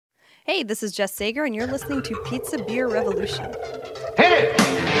Hey, this is Jess Sager, and you're listening to Pizza Beer Revolution. Hit it!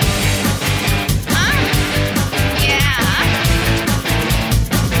 Yeah.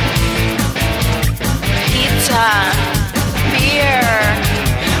 Pizza. Beer.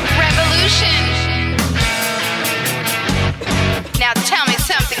 Revolution. Now tell me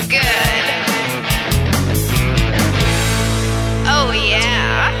something good. Oh,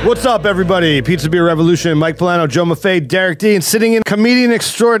 yeah. What's up, everybody? Pizza Beer Revolution. Mike Polano, Joe Maffei, Derek D, and sitting in comedian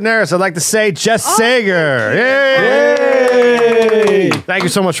extraordinaire, I'd like to say, Jess Sager. Yay! Thank you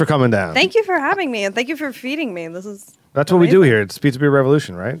so much for coming down. Thank you for having me, and thank you for feeding me. That's what we do here. It's Pizza Beer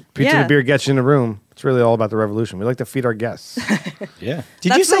Revolution, right? Pizza Yeah. and beer gets you in the room. It's really all about the revolution. We like to feed our guests. Yeah.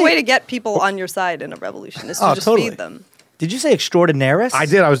 That's the way to get people on your side in a revolution, is to just feed them. Did you say extraordinaris? I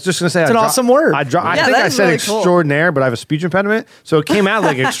did. I was just going to say it's an awesome word. I think I said really extraordinaire, but I have a speech impediment, so it came out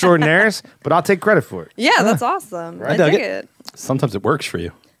like extraordinaires, but I'll take credit for it. Yeah, that's awesome. Right? I dig it. Sometimes it works for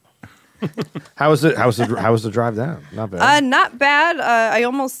you. How was the drive down? Not bad. Not bad. I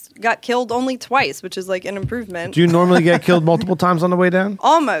almost got killed only twice, which is like an improvement. Do you normally get killed multiple times on the way down?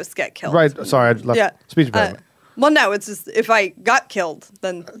 Almost get killed. Right. Sorry, I left speech impediment. Well, no, it's just if I got killed,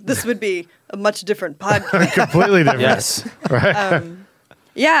 then this would be a much different podcast. Completely different. Yes. Right.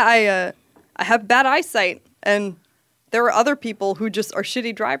 Yeah, I have bad eyesight, and there are other people who just are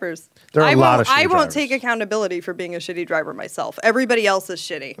shitty drivers. There are a lot of shitty I won't drivers. take accountability for being a shitty driver myself. Everybody else is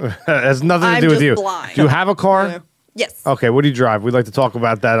shitty. It has nothing to do with just you. blind. Do you have a car? Yes. Okay, what do you drive? We'd like to talk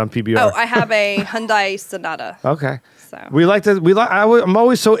about that on PBR. Oh, I have a Hyundai Sonata. Okay. So. I'm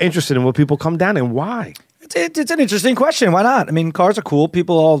always so interested in what people come down and why. It's an interesting question. Why not? I mean, cars are cool.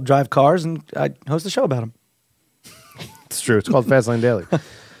 People all drive cars, and I host a show about them. It's true. It's called Fastlane Daily.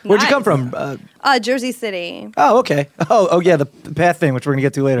 Where'd you come from? Jersey City. Oh, okay. Oh, yeah, the path thing, which we're gonna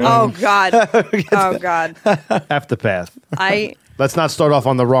get to later. Oh God. Oh God. F the path. I Let's not start off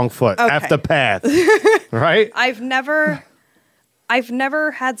on the wrong foot. Okay. F the path. Right? I've never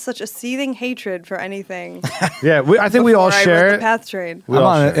had such a seething hatred for anything. Yeah, I think we all before I share wrote it. the path train. We I'm all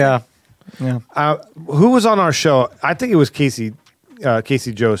on it. share Yeah. Who was on our show? I think it was Casey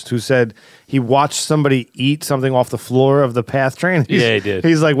Jost, who said he watched somebody eat something off the floor of the path train. Yeah, he did.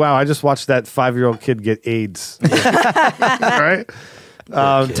 He's like, wow, I just watched that 5-year-old kid get AIDS. Right?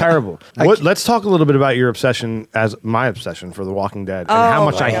 Terrible. Let's talk a little bit about your obsession as my obsession for The Walking Dead and how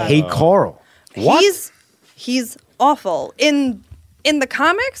much I hate Carl. What? He's awful. In the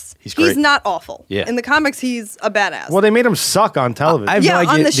comics, he's not awful. Yeah. In the comics, he's a badass. Well, they made him suck on television. I have no idea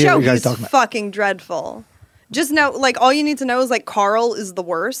on the what show, you guys he's talking about. fucking dreadful. Just know, like, all you need to know is, like, Carl is the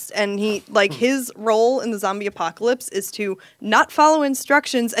worst, and his role in the zombie apocalypse is to not follow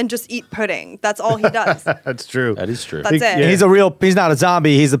instructions and just eat pudding. That's all he does. That's true. That is true. That's it. Yeah. He's not a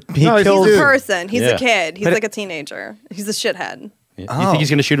zombie. He he's killed. He's a Dude. person. He's Yeah. a kid. He's But like a teenager. He's a shithead. You think he's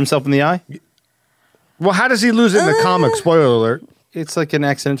going to shoot himself in the eye? Well, how does he lose it in the comic? Spoiler alert. It's like an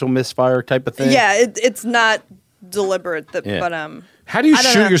accidental misfire type of thing. Yeah, it's not deliberate, but How do you I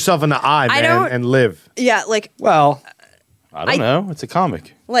don't shoot know. yourself in the eye, I man, don't- and live? yeah, like I don't know. It's a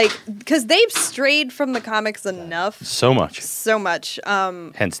comic. because they've strayed from the comics enough, So much. so much,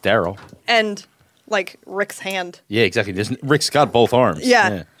 Hence Daryl. and like Rick's hand. Yeah, exactly. Rick's got both arms.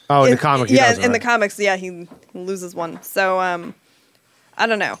 Yeah. Oh, in the comic, he doesn't, in the right? comics, yeah, he loses one. So, I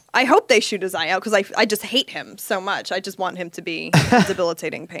don't know. I hope they shoot his eye out because I just hate him so much. I just want him to be in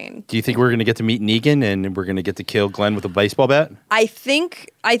debilitating pain. Do you think we're going to get to meet Negan and we're going to get to kill Glenn with a baseball bat? I think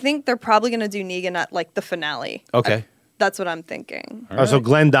they're probably gonna do Negan at like the finale. Okay. That's what I'm thinking. Oh, so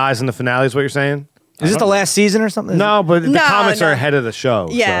Glenn dies in the finale is what you're saying? Is this the last season or something? No, but the No, comics are no. ahead of the show.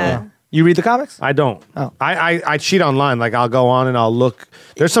 Yeah. So. You read the comics? I don't. Oh. I cheat online. Like, I'll go on and I'll look.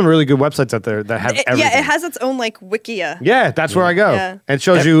 There's some really good websites out there that have everything. Yeah, it has its own like wikia. Yeah, that's where I go. Yeah. And it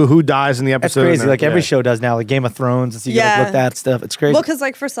shows you who dies in the That's episode. crazy. and Like every yeah. show does now, like Game of Thrones. And so you Yeah. like look at that stuff. It's crazy. Well, because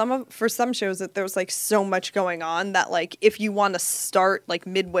like for some shows that there was like so much going on that like if you want to start like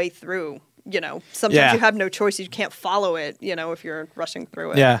midway through, sometimes Yeah. you have no choice. You can't follow it, if you're rushing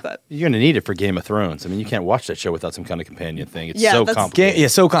through it. Yeah. But You're going to need it for Game of Thrones. I mean, you can't watch that show without some kind of companion thing. It's Yeah, so that's- complicated.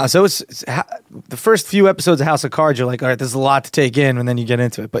 So it's the first few episodes of House of Cards. You're like, all right, there's a lot to take in, and then you get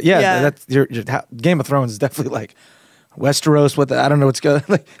into it. But Yeah. that's your Game of Thrones is definitely like Westeros. I don't know what's going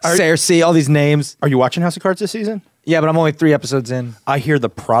like Cersei, all these names. Are you watching House of Cards this season? Yeah, but I'm only 3 episodes in. I hear the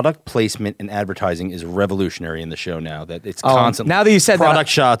product placement and advertising is revolutionary in the show now. That it's constantly now that you said that, product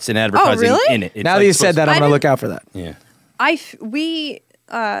shots and advertising really? in it. It's Now like that you said supposed- that, I'm I gonna didn't- look out for that. yeah.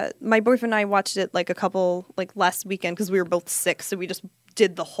 my boyfriend and I watched it like last weekend because we were both sick, so we just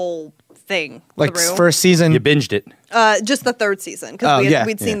did the whole thing Like through. first season. You binged it. Just the third season because Oh, yeah.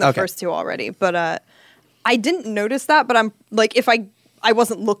 we'd seen Yeah. the Okay. first 2 already. But I didn't notice that. But I'm like, if I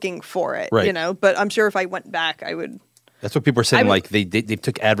wasn't looking for it, Right. you know. But I'm sure if I went back, I would. That's what people are saying. I would- Like they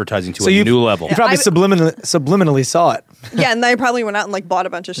took advertising to So a new level. You probably I- subliminally saw it. Yeah, and I probably went out and like bought a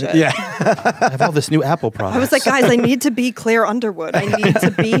bunch of shit. Yeah. I have all this new Apple product. I was like, guys, I need to be Claire Underwood. I need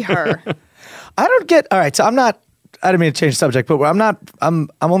to be her. I don't get. All right, so I'm not. I didn't mean to change the subject, but I'm not. I'm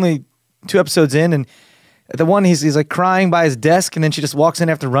only 2 episodes in, and the one he's like crying by his desk, and then she just walks in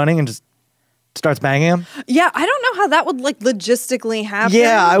after running and just starts banging him. Yeah, I don't know how that would like logistically happen.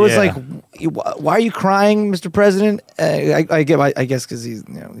 Yeah, I was Yeah. like, why are you crying, Mr. President? I guess because he's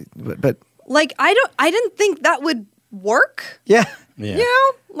but Like I didn't think that would work. yeah. Yeah. You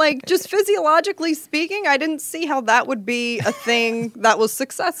know, like just physiologically speaking, I didn't see how that would be a thing that was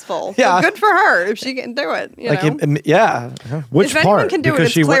successful. Yeah. But good for her if she can do it. You Like know, yeah. Which if anyone part? can do it, Because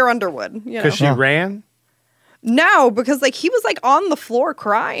it's she Claire wa- Underwood. You know, Because she ran. no, because like he was like on the floor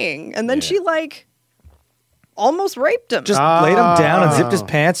crying, and then Yeah. she like almost raped him. Just laid him down and zipped his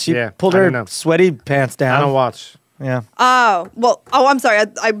pants. She Yeah, pulled I her didn't know. sweaty pants down. I don't watch. Yeah. I'm sorry.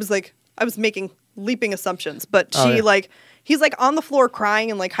 I was making leaping assumptions, but she yeah. like he's like on the floor crying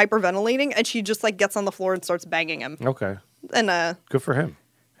and like hyperventilating, and she just like gets on the floor and starts banging him. Okay, And good for him.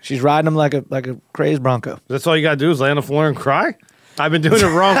 She's riding him like a crazed bronco. That's all you gotta do is lay on the floor and cry. I've been doing it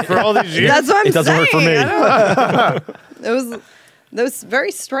wrong for all these years. that's what I'm It doesn't saying. work for me. I don't- That was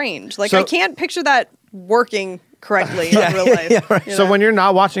very strange. Like So- I can't picture that working correctly in real life. you So know? when you're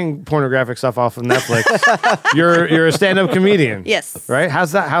not watching pornographic stuff off of Netflix, you're a stand-up comedian. Yes. Right?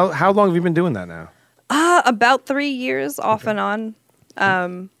 How's that? How long have you been doing that now? About 3 years off and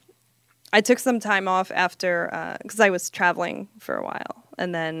on. I took some time off after because I was traveling for a while,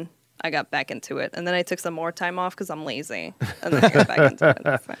 and then I got back into it, and then I took some more time off because I'm lazy, and then I got back into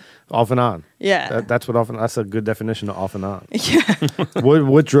it. So, Off and on. yeah, That's what That's a good definition of off and on. yeah.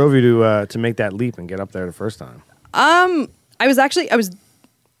 What drove you to make that leap and get up there the first time? I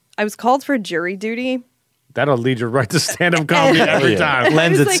was called for jury duty. That'll lead you right to stand-up comedy every time.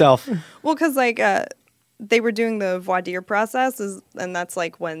 Lends was like- itself. Well, because like they were doing the voir dire process, and that's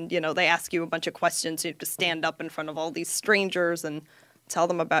like when they ask you a bunch of questions. You have to stand up in front of all these strangers and tell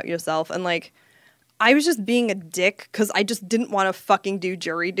them about yourself. And like, I was just being a dick because I just didn't want to fucking do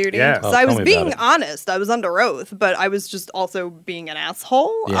jury duty. Yeah. So Oh, I tell was me being about it. honest. I was under oath, but I was just also being an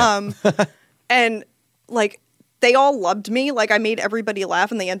asshole. Yeah. And like. They all loved me. Like I made everybody laugh,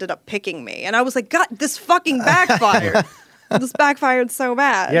 and they ended up picking me. And I was like, God, this fucking backfired. This backfired so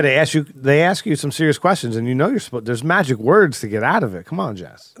bad. Yeah, they ask you some serious questions, and you're supposed. There's magic words to get out of it. Come on,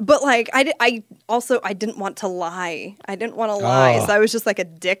 Jess. But like, I didn't want to lie. I didn't want to lie, Oh. so I was just like a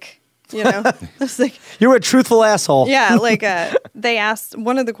dick. I was like, You were a truthful asshole. yeah, like they asked.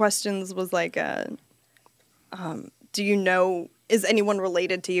 One of the questions was like, do you know? Is anyone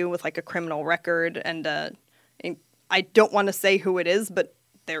related to you with like a criminal record? And I don't want to say who it is, but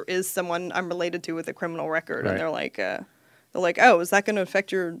there is someone I'm related to with a criminal record, Right. and they're like, oh, is that going to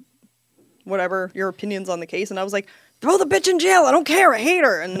affect your opinions on the case? And I was like, throw the bitch in jail. I don't care. I hate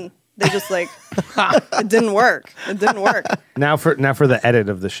her. And they just like, it didn't work. It didn't work. Now for the edit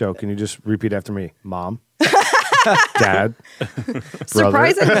of the show, can you just repeat after me? Mom, Dad, brother.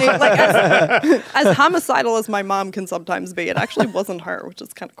 Surprisingly, like as homicidal as my mom can sometimes be, it actually wasn't her, which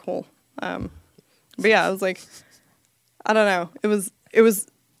is kind of cool. But yeah, I was like, I don't know. It was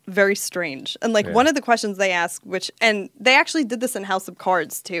very strange. And like one of the questions they asked, and they actually did this in House of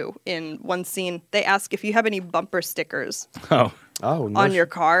Cards too. In one scene, they ask if you have any bumper stickers Oh. Oh, no on your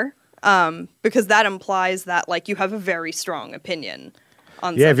car, because that implies that like you have a very strong opinion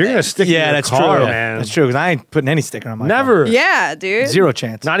on. Yeah, if you're gonna something. stick in Yeah, your that's car, true. man. That's true. Because I ain't putting any sticker on my Never. Yeah, dude. car. Zero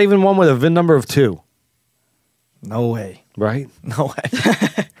chance. Not even one with a VIN number of 2. No way. Right? No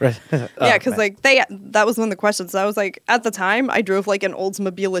way. Right. Yeah, because like that was one of the questions. I was like, at the time, I drove like an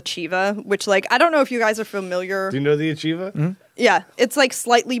Oldsmobile Achieva, which like I don't know if you guys are familiar. Do you know the Achieva? Yeah, it's like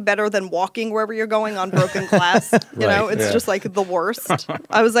slightly better than walking wherever you're going on broken glass. You know, Right, it's yeah. just like the worst.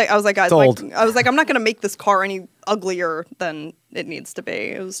 I was like, guys, It's old. I was like, I'm not gonna make this car any uglier than it needs to be.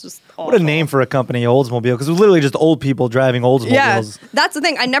 It was just awful. What a name for a company, Oldsmobile, because it was literally just old people driving Oldsmobiles. Yeah, that's the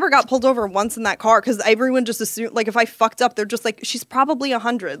thing. I never got pulled over once in that car because everyone just assumed, like, if I fucked up, they're just like, she's probably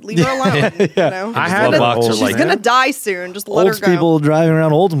 100. Leave her alone. You know, I She's had gonna- Boxer old, she's like gonna man. die soon. Just let Old her go. people driving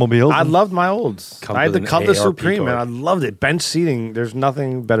around Oldsmobiles. I loved my olds. Come I had with the an Cutlass AARP Supreme, card. and I loved it. Bench seating. There's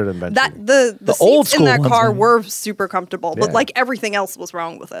nothing better than bench That seating. the The seats old in school that ones, car man. were super comfortable, but Yeah. like everything else was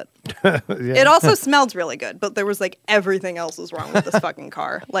wrong with it. It also smelled really good, but there was like everything else was wrong with this fucking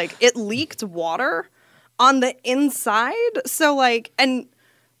car. Like it leaked water on the inside. So like, and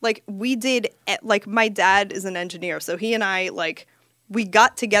like we did, like my dad is an engineer, so he and I like we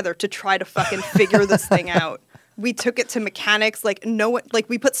got together to try to fucking figure this thing out. we took it to mechanics. Like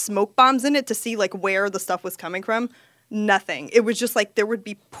we put smoke bombs in it to see like where the stuff was coming from. Nothing. It was just like there would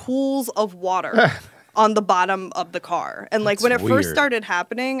be pools of water on the bottom of the car. And like when it first started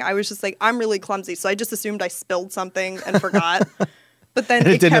happening, I was just like, I'm really clumsy. So I just assumed I spilled something and forgot. But then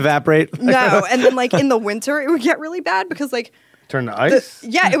it didn't evaporate. No. And then like in the winter, it would get really bad because like turn to ice.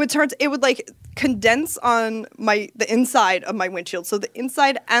 It would like condense on the inside of my windshield. So the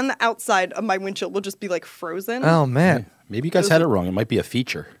inside and the outside of my windshield will just be like frozen. Oh man. Maybe you guys had it wrong. It might be a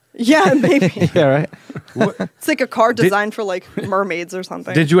feature. Yeah, maybe. Yeah, right. It's like a car designed for like mermaids or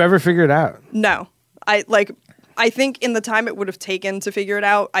something. Did you ever figure it out? No. I think in the time it would have taken to figure it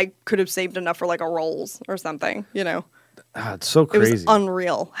out, I could have saved enough for like a Rolls or something, you know. It's so crazy. It was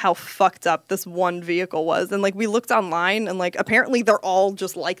unreal how fucked up this one vehicle was. And like we looked online and like apparently they're all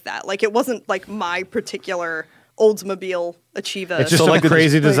just like that. Like it wasn't like my particular Oldsmobile Achieva. It's just like a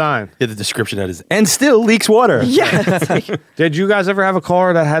crazy design. Yeah, the description that is, and still leaks water. Yeah. It's like, Did you guys ever have a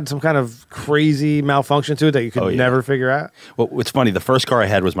car that had some kind of crazy malfunction to it that you could never figure out? Well, it's funny. The first car I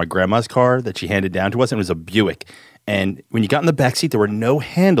had was my grandma's car that she handed down to us, and it was a Buick. And when you got in the back seat, there were no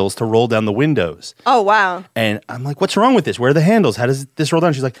handles to roll down the windows. oh wow. And I'm like, what's wrong with this? Where are the handles? How does this roll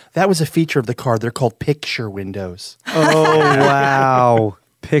down? She's like, that was a feature of the car. They're called picture windows. Oh wow.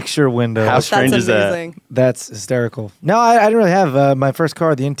 Picture window. How That's strange is that? amazing. That's hysterical. No, I didn't really have my first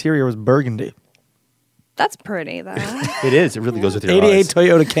car. The interior was burgundy. That's pretty though. It is. It really goes with your 88 eyes.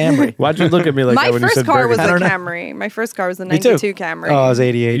 Toyota Camry. Why'd you look at me like My that when you first said car was a burgundy? Camry. My first car was a Me too. 92 Camry. Oh, I was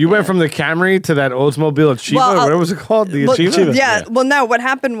 88. You went from the Camry to that Oldsmobile Achieva? Well, what was it called? The Well, Achieva? Yeah. Well, no. What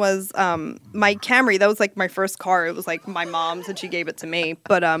happened was my Camry. That was like my first car. It was like my mom's, and she gave it to me.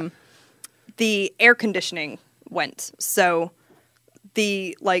 But the air conditioning went. So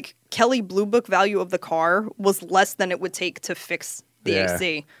the like Kelly Blue Book value of the car was less than it would take to fix the Yeah.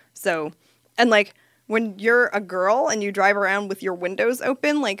 AC. So, and like when you're a girl and you drive around with your windows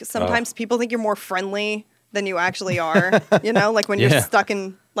open, like sometimes people think you're more friendly than you actually are. You know, like when you're Yeah. stuck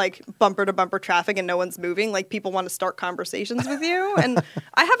in like bumper to bumper traffic and no one's moving, like people want to start conversations with you. And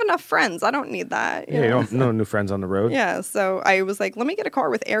I have enough friends. I don't need that. Yeah, you don't no new friends on the road. Yeah, so I was like, let me get a car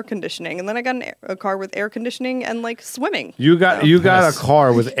with air conditioning, and then I got a car with air conditioning and like swimming. You got a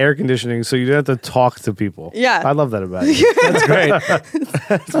car with air conditioning, so you didn't have to talk to people. Yeah. I love that about you. That's great.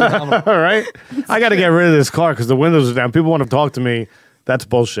 All right, I got to get rid of this car because the windows are down. People want to talk to me. That's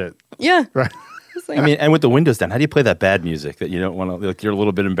bullshit. Yeah, Right. It's like, I mean, and with the windows down, how do you play that bad music that you don't want to, like, you're a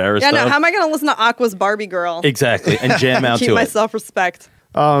little bit embarrassed yeah. No, of? how am I going to listen to Aqua's Barbie Girl? Exactly, and jam out Keep to my it. self-respect.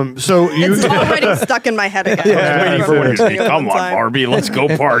 So you It's already stuck in my head again. waiting for when Listening you to it Come one on, time. Barbie, let's go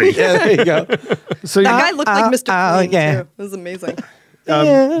party. Yeah, there you go. so you, That guy looked like Mr. Clean yeah. too. It was amazing.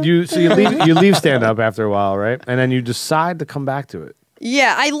 you leave stand up after a while, right? And then you decide to come back to it.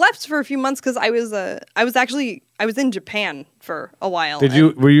 Yeah, I left for a few months because I was in Japan for a while.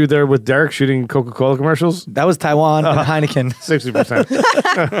 Were you there with Derek shooting Coca-Cola commercials? That was Taiwan and Heineken.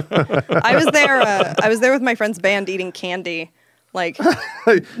 60%. I was there with my friend's band eating candy. Like,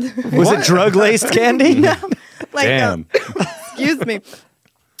 Was it drug laced candy? like Damn. excuse me.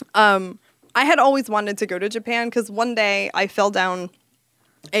 I had always wanted to go to Japan because one day I fell down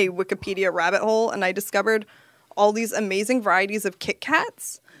a Wikipedia rabbit hole and I discovered all these amazing varieties of Kit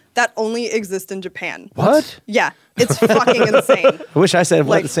Kats that only exist in Japan. What? Yeah, it's fucking insane. I wish I said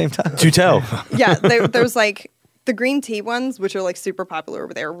what at Like- the same time. To tell. Yeah, there's like the green tea ones, which are like super popular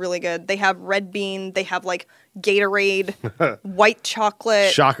over there, really good. They have red bean, they have like Gatorade, white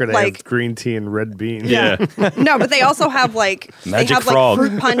chocolate. Shocker, they like have green tea and red bean. Yeah. no, but they also have like Magic they have frog. like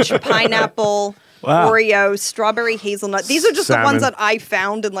fruit punch, pineapple, Wow. Oreo, strawberry hazelnut. These are just the Salmon. ones that I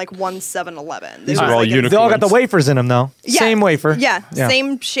found in like one 7-Eleven. These are all unicorns. They all got the wafers in them, though. Yeah, Same wafer. Yeah,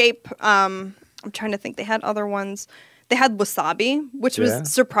 same shape. I'm trying to think. They had other ones. They had wasabi, which Yeah.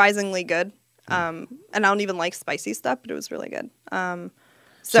 was surprisingly good. And I don't even like spicy stuff, but it was really good.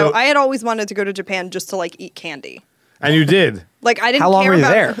 So I had always wanted to go to Japan just to like eat candy. And you did. Like I didn't How long care were you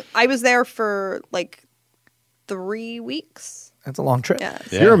about there? I was there for like 3 weeks. That's a long trip. Yeah.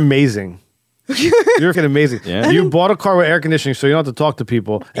 Yeah. You're amazing. You're fucking amazing. Yeah. You bought a car with air conditioning so you don't have to talk to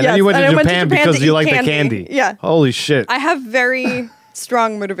people. And then Yes, you went and to I went to Japan Japan because to you eat like the candy. candy. Yeah. Holy shit. I have very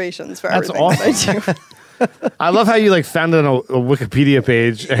strong motivations for That's everything that I do. I love how you like found it on a Wikipedia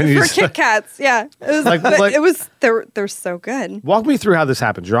page and you For Kit Kats, yeah. It was Like- it was they're so good. walk me through how this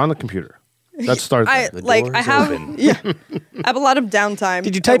happens. You're on the computer. Let's start I there. The like door I is have open. I have a lot of downtime.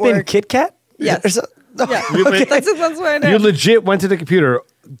 Did you at type in work. Kit Kat? Yes. Or so- Yeah. Okay. That's what I You did. legit went to the computer,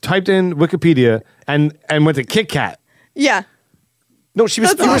 typed in Wikipedia, and went to Kit Kat. Yeah. No, you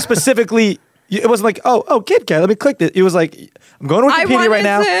That's were all. specifically It wasn't like, oh, Kit Kat. Let me click this. It was like, I'm going to I Wikipedia right wanted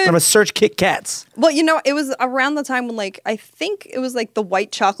now. to- And I'm gonna search Kit Kats. Well, you know, it was around the time when, like, I think it was like the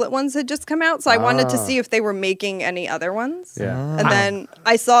white chocolate ones had just come out, so I wanted to see if they were making any other ones. Yeah. And then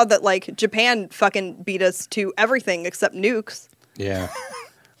I saw that, like, Japan fucking beat us to everything except nukes. Yeah.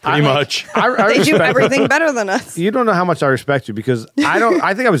 Pretty much. I They do respect- everything better than us. You don't know how much I respect you because I don't.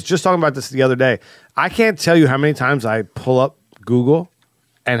 I think I was just talking about this the other day. I can't tell you how many times I pull up Google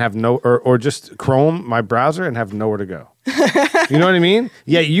and have or just Chrome, my browser, and have nowhere to go. You know what I mean?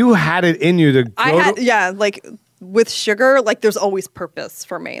 Yeah, you had it in you to go to, Like, with sugar, like, there's always purpose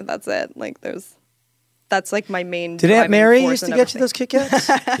for me. That's it. Like, that's like my main. Did Aunt driving Mary force used to in get you everything. those Kit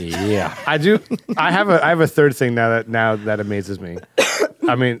Kats? Yeah. I do. I have a third thing now that amazes me.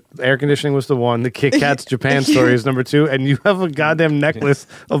 I mean, air conditioning was the one. The Kit Kats Japan story is number 2, and you have a goddamn necklace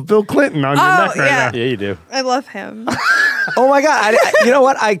of Bill Clinton on your neck right yeah. now. Yeah, you do. I love him. Oh my God. You know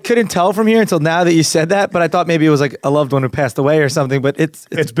what? I couldn't tell from here until now that you said that, but I thought maybe it was like a loved one who passed away or something, but it's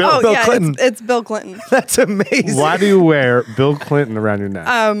Bill. Bill Clinton. It's Bill Clinton. That's amazing. Why do you wear Bill Clinton around your neck?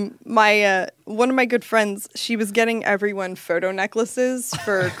 My one of my good friends, she was getting everyone photo necklaces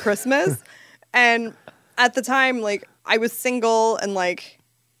for Christmas, and at the time, like, I was single, and like,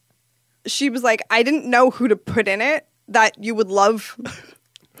 she was like, I didn't know who to put in it that you would love,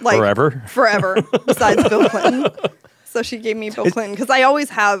 like, forever, besides Bill Clinton. So she gave me Bill Clinton because I always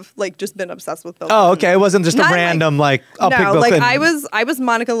have, like, just been obsessed with Bill Clinton. Oh, okay. It wasn't just Not a random like I'll pick no, Bill like Clinton. I was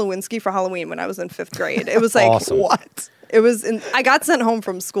Monica Lewinsky for Halloween when I was in 5th grade. It was like Awesome. What? It was I got sent home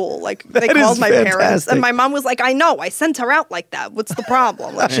from school. Like, they That called is my parents, fantastic. and my mom was like, "I know, I sent her out like that. What's the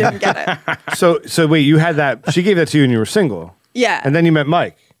problem?" Like, she didn't get it. So wait, you had that? She gave that to you, and you were single. Yeah. And then you met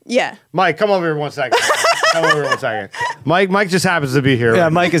Mike. Yeah. Mike, come over here 1 second. Come over here 1 second. Mike just happens to be here. Yeah,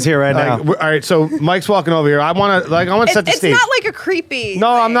 right Mike is here right now. now. Like, all right, so Mike's walking over here. I want to set the It's stage. not like a creepy. No,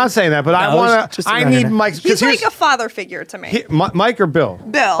 I'm thing. not saying that, but I No, want just to. I around need here. Mike. He's like a father figure to me. Mike or Bill?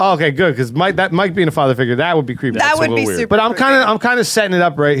 Bill. Oh, okay, good. Because Mike being a father figure, that would be creepy. That That's a would little be weird. super But I'm creepy. kind of setting it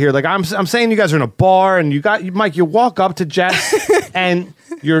up right here. Like I'm saying, you guys are in a bar, and Mike. You walk up to Jess, and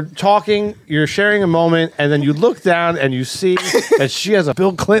you're talking. You're sharing a moment, and then you look down, and you see that she has a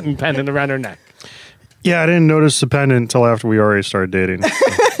Bill Clinton pendant around her neck. Yeah, I didn't notice the pendant until after we already started dating.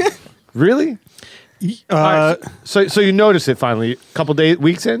 Really? All right, so you notice it finally, a couple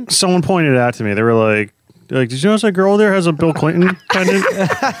weeks in. Someone pointed it out to me. They were like, did you notice that girl there has a Bill Clinton pendant?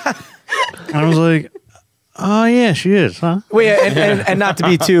 And I was like, oh, yeah, she is, huh? Wait, and not to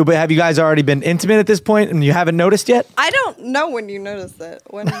be too, but have you guys already been intimate at this point and you haven't noticed yet? I don't know when you noticed it.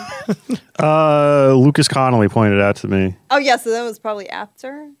 When? Lucas Connolly pointed it out to me. Oh yeah, so that was probably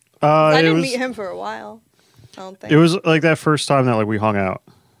after. I It didn't was, meet him for a while. I don't think. it was like that first time that like we hung out.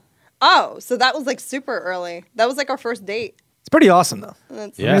 Oh, so that was like super early. That was like our first date. It's pretty awesome though.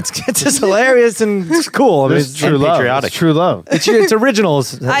 That's- Yeah. It's just hilarious and it's cool. I mean, It's true love. patriotic. It's true love. it's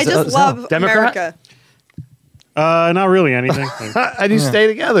originals. I just love Democrat? America. Not really anything. And you stay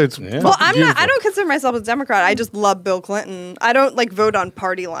together. It's Well, I don't consider myself a Democrat. I just love Bill Clinton. I don't like vote on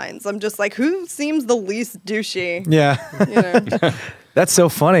party lines. I'm just like, who seems the least douchey? Yeah. You know? That's so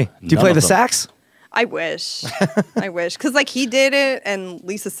funny. Do you None play of the them. sax? I wish. I wish. Because like he did it and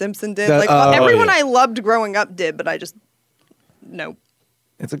Lisa Simpson did. That- Like oh, everyone yeah. I loved growing up did, but I just nope.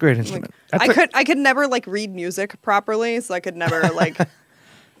 It's a great Like, instrument. I could never like read music properly, so I could never like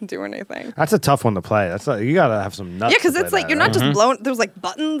do anything. That's a tough one to play. You gotta have some nuts. Yeah, because to play it's like that, you're right? not just blowing. There's like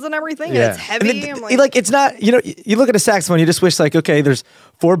buttons and everything, Yeah. and it's heavy. And I'm then, like it's not, you look at a saxophone, you just wish like, okay, there's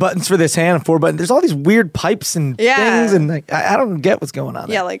 4 buttons for this hand and 4 buttons. There's all these weird pipes and Yeah. things, and like I don't get what's going on.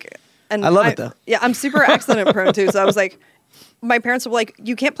 yeah, there. like, and I love it, though. Yeah, I'm super accident prone too. So I was like, my parents were like,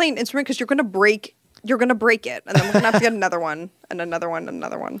 you can't play an instrument because you're gonna break it, and then we're gonna have to get another one and another one and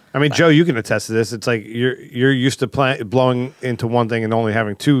another one. I mean, Joe, you can attest to this. It's like you're used to blowing into one thing and only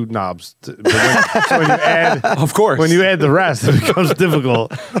having 2 knobs. So when you add, Of course. when you add the rest, it becomes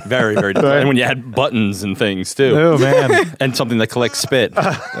difficult. Very, very difficult. And when you add buttons and things too. Oh man. And something that collects spit.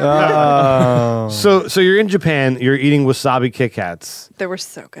 So you're in Japan. You're eating wasabi Kit Kats, They were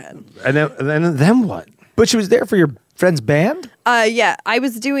so good. and then what? But she was there for your friend's band? Yeah, I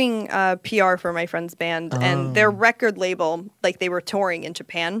was doing PR for my friend's band, and their record label, like they were touring in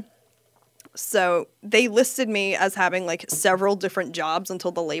Japan. So they listed me as having like several different jobs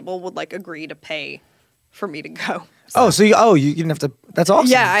until the label would like agree to pay for me to go. So you didn't have to. That's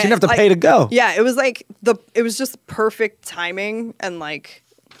awesome. Yeah, you didn't have to pay to go. Yeah, it was like it was just perfect timing, and like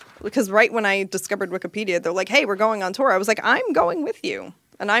because right when I discovered Wikipedia, they're like, "Hey, we're going on tour." I was like, "I'm going with you."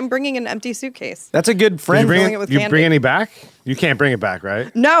 And I'm bringing an empty suitcase. That's a good You friend. filling it with you candy. bring any back? You can't bring it back,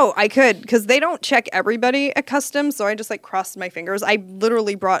 right? No, I could because they don't check everybody at customs. So I just like crossed my fingers. I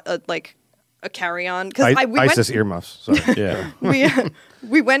literally brought a a carry-on because ISIS earmuffs. Sorry. Yeah.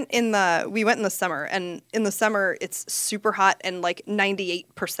 we went in the summer, and in the summer it's super hot and like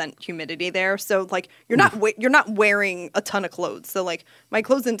 98% humidity there. So like you're not wearing a ton of clothes. So like my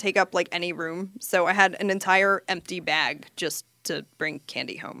clothes didn't take up like any room. So I had an entire empty bag just to bring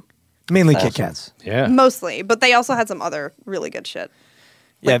candy home. Mainly Kit Kats. Yeah. Mostly, but they also had some other really good shit.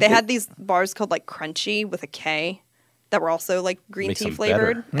 Like Yeah, they had these bars called like Crunchy with a K that were also like green Makes tea them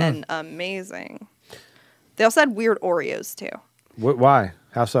flavored better. and amazing. They also had weird Oreos too. Why?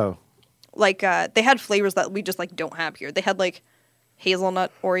 How so? Like they had flavors that we just like don't have here. They had like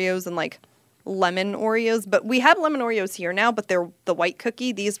hazelnut Oreos and like lemon Oreos, but we have lemon Oreos here now, but they're the white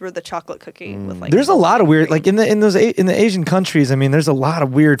cookie. These were the chocolate cookie with like. There's a lot of weird, like in the Asian countries. I mean, there's a lot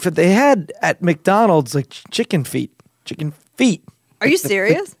of weird. They had at McDonald's like chicken feet. Are you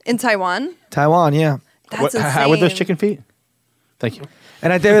serious? In Taiwan? Taiwan, yeah. That's insane. How were those chicken feet? Thank you.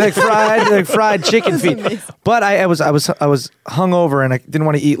 And they were like fried chicken feet. But I was hungover and I didn't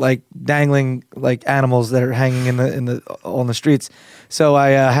want to eat like dangling like animals that are hanging on the streets. So I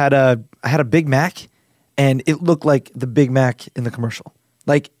had a Big Mac, and it looked like the Big Mac in the commercial,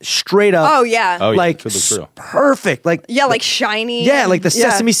 like straight up. Oh yeah. Oh, yeah. Like It looks real. perfect. Like Yeah, like shiny. yeah, like the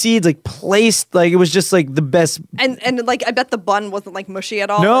sesame seeds like placed. Like it was just like the best. And like I bet the bun wasn't like mushy at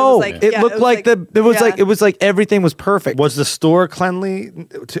all. No, it looked like it was like everything was perfect. Was the store cleanly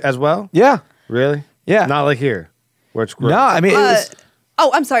as well? Yeah. Really? Yeah. Not like here, where it's gross. No, I mean it was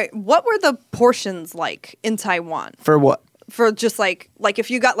I'm sorry. What were the portions like in Taiwan? for what? For just like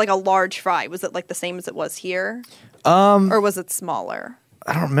if you got like a large fry, was it like the same as it was here? Or was it smaller?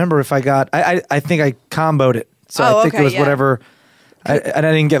 I don't remember if I got. I think I comboed it, so Oh, I think okay, it was yeah. whatever. And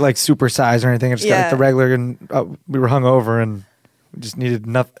I didn't get like super size or anything. I just got like Yeah. the regular, and we were hungover and we just needed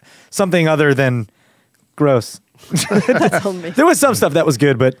something other than gross. That's amazing. There was some stuff that was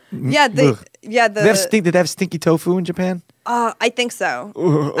good, but Yeah, ugh. did Did they have stinky tofu in Japan? I think so.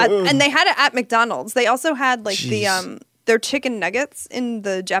 And they had it at McDonald's. They also had like their chicken nuggets in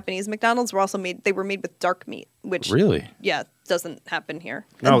the Japanese McDonald's were also made. They were made with dark meat, which Really? yeah doesn't happen here.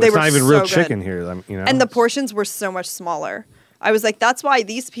 No, And they it's were not even so real good. chicken here. You know. And the portions were so much smaller. I was like, that's why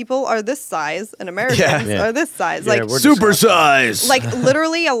these people are this size and Americans Yeah. are this size. Yeah, like we're just- size. like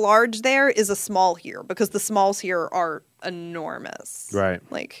literally a large there is a small here because the smalls here are enormous. Right.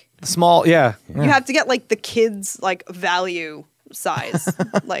 Like Small, yeah. you have to get like the kids like value size.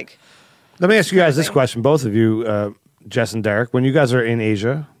 Like Let me ask you guys this question, both of you, Jess and Derek. When you guys are in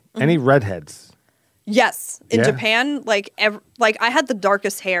Asia, any redheads? yes, in Yeah? Japan, like I had the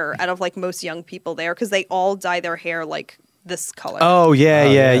darkest hair out of like most young people there because they all dye their hair like this color. Oh yeah,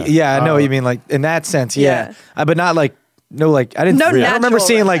 yeah. yeah. I know what you mean. Like in that sense, yeah. Yeah. But not like like I didn't. No I don't remember natural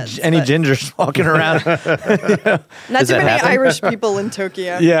seeing like redheads, any but- gingers walking around. Not Does too that many happen? Irish people in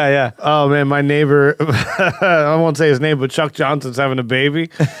Tokyo. yeah. Oh man, my neighbor. I won't say his name, but Chuck Johnson's having a baby.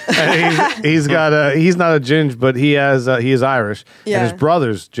 And he's got he's not a ginger, but he is Irish, Yeah. and his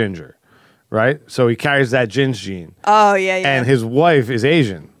brother's ginger, right? So he carries that ginger gene, Oh yeah, yeah. and his wife is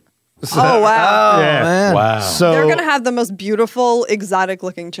Asian. So, oh wow. yeah. man. Wow. So They're gonna have the most beautiful,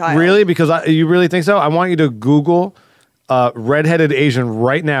 exotic-looking child. really, because you really think so? I want you to Google redheaded Asian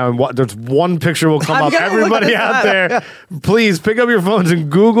right now, and there's one picture will come I'm up. gonna look Everybody this out up. there, please pick up your phones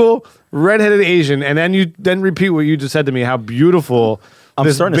and Google redheaded Asian, and then repeat what you just said to me. How beautiful I'm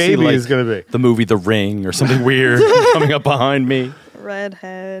this starting to see baby like is going to be. the movie The Ring or something weird coming up behind me.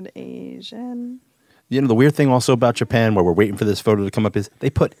 Redhead Asian. You know, the weird thing also about Japan, where we're waiting for this photo to come up, is they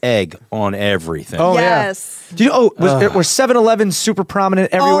put egg on everything. Oh Yes. yeah. Do you? Were 7-Eleven super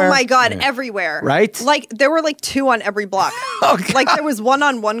prominent everywhere? Oh my god, everywhere. Right? Like there were like two on every block. Like there was one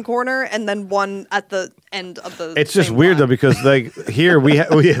on one corner and then one at the end of the It's just same weird though block. because like here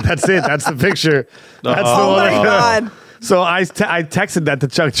that's it. That's the picture. That's the Oh one. my god. So I texted that to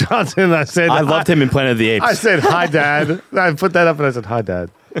Chuck Johnson. And I said I loved him in Planet of the Apes. I said hi, Dad. I put that up and I said hi,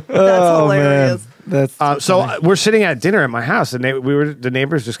 Dad. That's Oh, man. hilarious. That's So we're sitting at dinner at my house, and the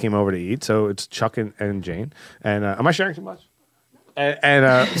neighbors just came over to eat. So it's Chuck and Jane. And am I sharing too much?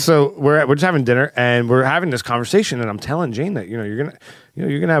 So we're just having dinner, and we're having this conversation, and I'm telling Jane that you're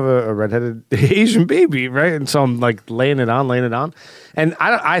gonna have a redheaded Asian baby, right? And so I'm like laying it on, and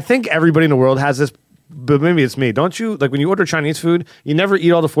I think everybody in the world has this. But maybe it's me. Don't you like when you order Chinese food? You never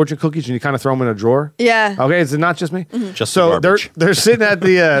eat all the fortune cookies and you kind of throw them in a drawer. Yeah. Okay, is it not just me? Just so the garbage. they're sitting at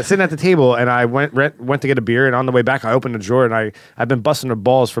the table, and I went to get a beer, and on the way back, I opened the drawer, and I've been busting their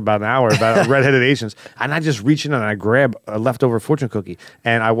balls for about an hour about redheaded Asians, and I just reach in and I grab a leftover fortune cookie,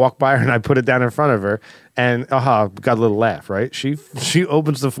 and I walk by her and I put it down in front of her, and got a little laugh. Right? She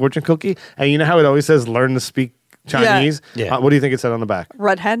opens the fortune cookie, and you know how it always says, "Learn to speak Chinese. Yeah. What do you think it said on the back?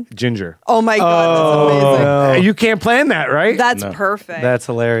 Redhead. Ginger. Oh my god, that's amazing. No. And you can't plan that, right? That's perfect. That's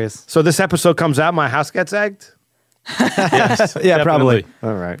hilarious. So this episode comes out, my house gets egged? Yeah, probably.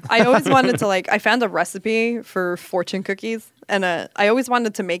 All right. I always wanted to I found a recipe for fortune cookies, and I always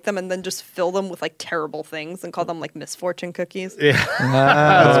wanted to make them and then just fill them with terrible things and call them misfortune cookies. Yeah.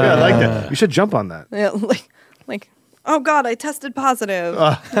 That's good. I like that. You should jump on that. Yeah, like oh god, I tested positive.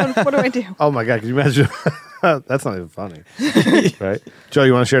 What do I do? Oh my God, can you imagine? That's not even funny. Right? Joe,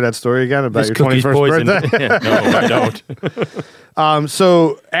 you want to share that story again about your cookie's 21st birthday? Yeah, no, I don't.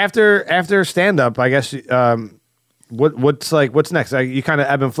 So after stand-up, I guess, what's next? You kind of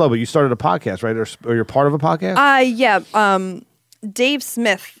ebb and flow, but you started a podcast, right? Or you're part of a podcast? Yeah. Dave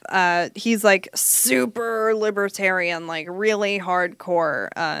Smith, he's super libertarian, really hardcore.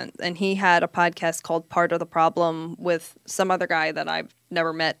 And he had a podcast called Part of the Problem with some other guy that I've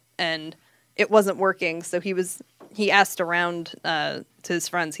never met, and it wasn't working. So he asked around to his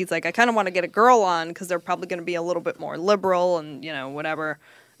friends. He's like, I kind of want to get a girl on because they're probably going to be a little bit more liberal and, whatever.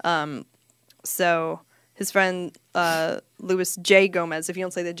 So his friend, Louis J. Gomez, if you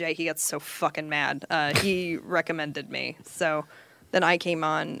don't say the J, he gets so fucking mad. He recommended me. So then I came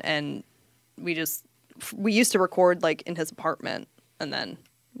on, and we used to record in his apartment, and then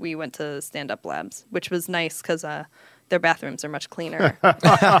we went to Stand Up Labs, which was nice because their bathrooms are much cleaner.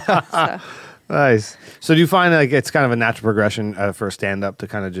 So. Nice. So do you find it's kind of a natural progression for a stand-up to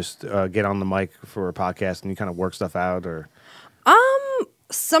kind of just get on the mic for a podcast and you kind of work stuff out, or?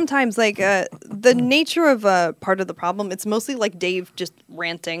 Sometimes the nature of Part of the Problem, it's mostly Dave just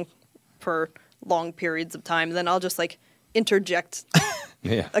ranting for long periods of time. Then I'll just interject.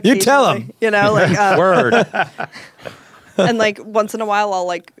 Yeah. You tell him. Word. And once in a while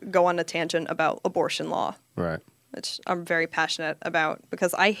I'll go on a tangent about abortion law. Right. Which I'm very passionate about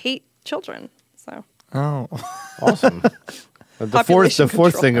because I hate children. So. Oh. Awesome. The Population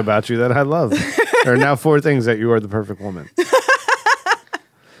fourth control. thing about you that I love. There are now 4 things that you are the perfect woman. Do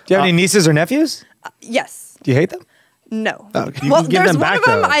you have any nieces or nephews? Yes. Do you hate them? No. Oh, okay. You Well, can give there's them one back, of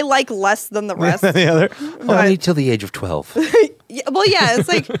them though. I like less than the rest. The other? Only till the age of 12. Yeah, well, yeah,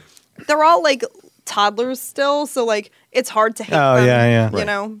 it's they're all toddlers still, so it's hard to hate Oh, them. yeah. You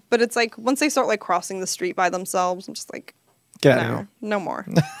know, but it's once they start crossing the street by themselves, I'm just Get out of here. no more,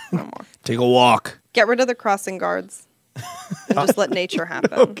 no more. Take a walk. Get rid of the crossing guards and just let nature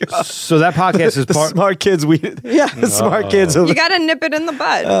happen. So that podcast is The part. smart kids Yeah. The smart kids. You got to nip it in the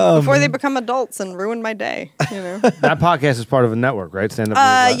bud before they become adults and ruin my day. You know. That podcast is part of a network, right? Stand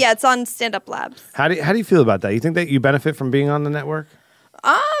Up. Yeah, it's on Stand Up Labs. How do you feel about that? You think that you benefit from being on the network?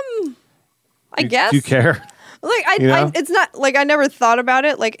 I guess. Do you care? You know? It's not I never thought about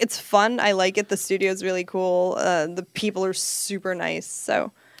it. It's fun. I like it. The studio's really cool. The people are super nice.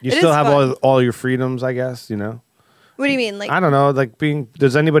 So You it still is have fun. all your freedoms, I guess. You know. What do you mean? I don't know.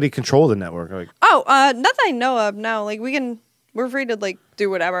 Does anybody control the network? not that I know of. No, we're free to do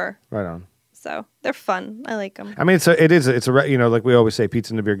whatever. Right on. So they're fun. I like them. I mean, it's like we always say,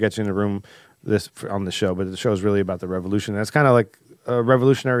 pizza and the beer gets you in the room. On the show, but the show is really about the revolution. That's kind of like a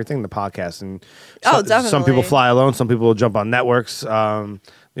revolutionary thing, the podcast. And Definitely. Some people fly alone. Some people will jump on networks.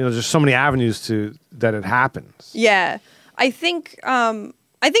 There's so many avenues that it happens. Yeah, I think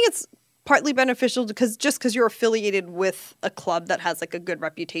it's partly beneficial because you're affiliated with a club that has a good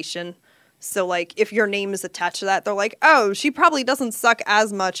reputation. So if your name is attached to that, they're oh, she probably doesn't suck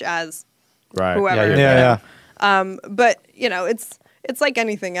as much as Right. whoever. Yeah. But it's like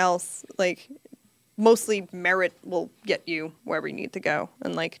anything else. Mostly merit will get you wherever you need to go,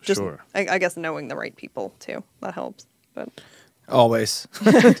 and just Sure. I guess knowing the right people too, that helps. But Always.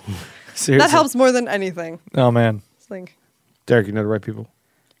 Seriously. that helps more than anything. Oh, man. It's Derek, you know the right people?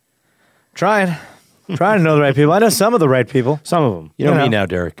 Trying to know the right people. I know some of the right people. Some of them. You know You know. me now,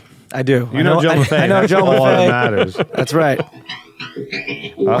 Derek. I do. You know Joe Maffei. I know That's Joe all that Maffei. matters. That's right.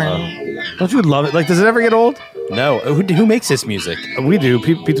 Don't you love it? Does it ever get old? No. Who makes this music? We do.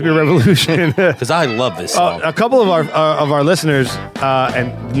 Pizza Beer Revolution. Because I love this song. A couple of our listeners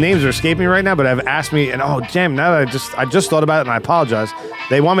and names are escaping me right now, but have asked me, and damn, now that I just thought about it, and I apologize.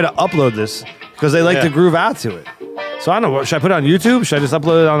 They want me to upload this because they like to groove out to it. So I don't know. Should I put it on YouTube? Should I just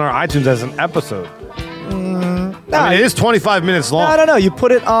upload it on our iTunes as an episode? I mean, it is 25 minutes long. No. You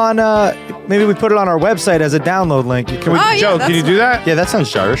put it on. Maybe we put it on our website as a download link. Can we, Oh, yeah, Joe, that's can you do that? Yeah, that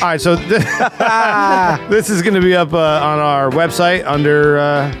sounds Irish. All right, so this is going to be up on our website under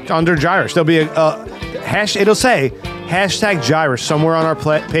Gyrish. There'll be it'll say #Gyrish somewhere on our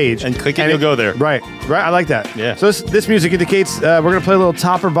page. And click it, you'll go there. Right. I like that. Yeah. So this music indicates we're going to play a little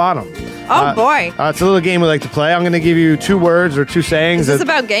top or bottom. Oh boy. It's a little game we like to play. I'm going to give you 2 words or 2 sayings. Is this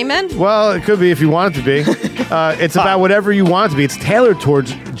about gay men? Well, it could be if you want it to be. It's about whatever you want it to be. It's tailored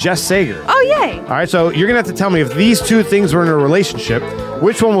towards Jess Sager. Oh yay. All right, so you're going to have to tell me if these 2 things were in a relationship,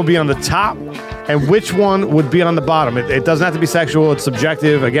 which one will be on the top and which one would be on the bottom. It doesn't have to be sexual. It's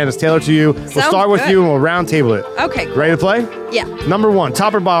subjective. Again, it's tailored to you. We'll start with you and we'll round table it. Okay. Ready to play? Yeah. Number 1,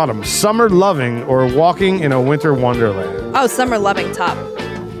 top or bottom, summer loving or walking in a winter wonderland? Oh, summer loving top.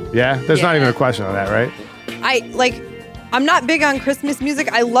 Yeah? There's not Yeah. even a question on that, right? I'm not big on Christmas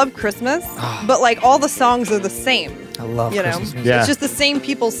music. I love Christmas, but like all the songs are the same. I love you know? Christmas music. Yeah. It's just the same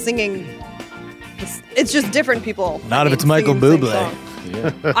people singing. It's just different people. Not if it's Michael singing the same Bublé.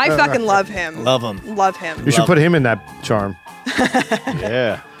 song. I fucking love him. Love him. Love him. You should put him in that charm.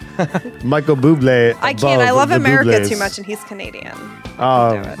 Yeah. Michael Bublé. I can't. I above love the America Bublés. too much, and he's Canadian.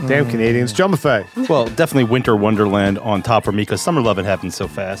 Oh, Do it. damn Canadians. Joe Maffei. Well, definitely Winter Wonderland on top for me because Summer Lovin' happens so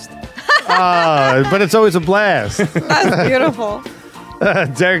fast. But it's always a blast. That's beautiful.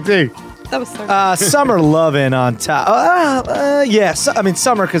 Derek D. That was so good. Summer loving on top. Yeah,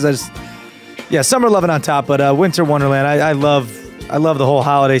 summer because summer loving on top. But winter wonderland. I love the whole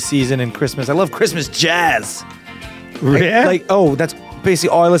holiday season and Christmas. I love Christmas jazz. Yeah? That's basically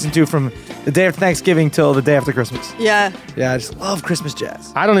all I listen to from the day after Thanksgiving till the day after Christmas. Yeah. Yeah, I just love Christmas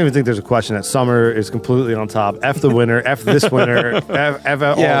jazz. I don't even think there's a question that summer is completely on top. F the winter, F this winter, F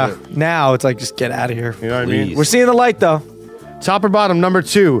all Yeah, of it. now it's like just get out of here. You know what I mean? Please. We're seeing the light though. Top or bottom, number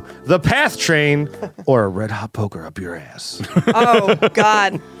 2, the PATH train or a red hot poker up your ass. Oh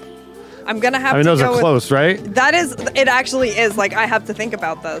God. I'm gonna have I mean, to those go are with- close, right? That is. It actually is. Like I have to think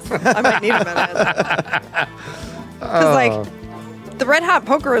about this. I might need a minute. Because the red hot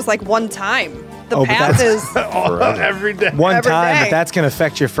poker is like one time. The Oh, but path that's- is. Every day. One Every time, day. but that's gonna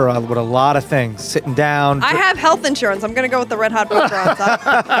affect you for with a lot of things. Sitting down. I have health insurance. I'm gonna go with the red hot poker on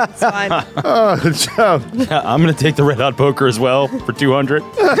top. It's fine. Joe. I'm going to take the Red Hot Poker as well for 200.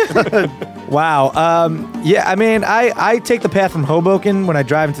 Wow. Yeah, I mean, I take the path from Hoboken when I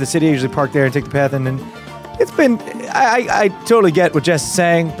drive into the city. I usually park there and take the path, and then it's been. I totally get what Jess is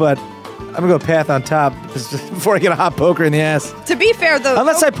saying, but I'm gonna go path on top before I get a hot poker in the ass. To be fair, though,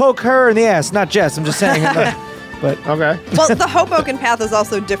 Unless I poke her in the ass, not Jess. I'm just saying. But Okay. well, the Hoboken path is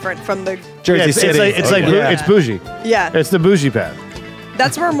also different from the. Jersey Yeah, it's City. like Yeah. it's bougie. Yeah, It's the bougie path.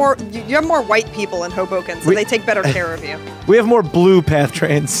 that's where you have more white people in Hoboken, so they take better care of you. we have more blue path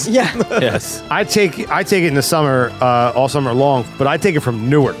trains. Yeah. Yes. I take it in the summer, all summer long, but I take it from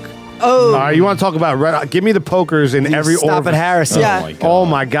Newark. Oh. All right, you want to talk about red? Give me the pokers in every Stop orifice. at Harrison. Yeah. Oh, my God. Oh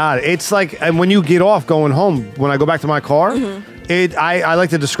my God! It's like, and when you get off going home, when I go back to my car, I like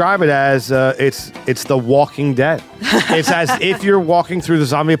to describe it as it's the Walking Dead. It's as if you're walking through the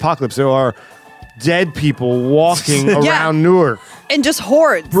zombie apocalypse. There are dead people walking Yeah. around Newark. And just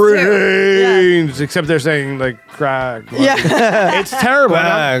hordes. too. Brains, except they're saying like crack. Yeah. It's terrible.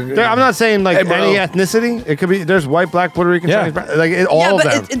 I'm not saying like Hey, bro. any ethnicity. It could be there's white, black, Puerto Rican, Yeah. Chinese, brown, like all Yeah, of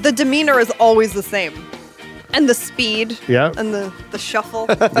but them. the demeanor is always the same, and the speed. Yeah. And the shuffle.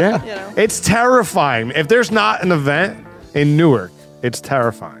 Yeah, You know. it's terrifying. If there's not an event in Newark, it's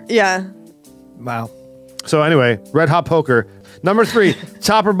terrifying. Yeah. Wow. So anyway, red hot poker. Number 3,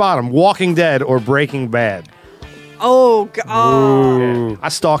 top or bottom, Walking Dead or Breaking Bad. Oh God. Ooh. I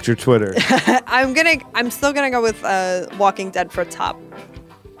stalked your Twitter. I'm still gonna go with Walking Dead for top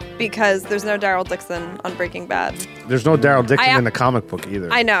because there's no Daryl Dixon on Breaking Bad. There's no Daryl Dixon I- in the comic book either.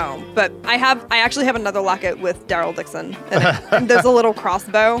 I know, but I actually have another locket with Daryl Dixon. And there's a little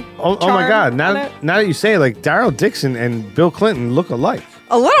crossbow. Oh my charm God! on Now it. that you say it, like Daryl Dixon and Bill Clinton look alike,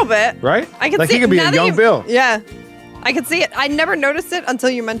 A little bit. right? I can like see he could be now a that young you- Bill. Yeah. I could see it. I never noticed it until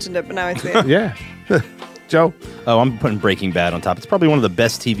you mentioned it, but now I see it. Yeah. Joe. Oh, I'm putting Breaking Bad on top. It's probably one of the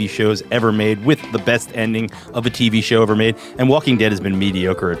best TV shows ever made, with the best ending of a TV show ever made. And Walking Dead has been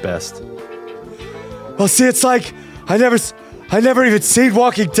mediocre at best. Well, see, it's like I never even seen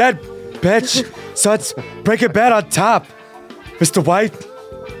Walking Dead, bitch. So it's Breaking Bad on top, Mr. White.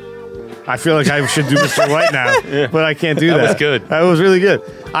 I feel like I should do Mr. White now, but I can't do that. That was good. That was really good.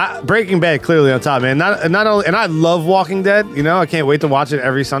 Breaking Bad clearly on top, man. Not only, and I love Walking Dead. You know, I can't wait to watch it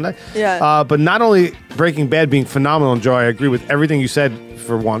every Sunday. Yeah. But not only Breaking Bad being phenomenal, and Joy, I agree with everything you said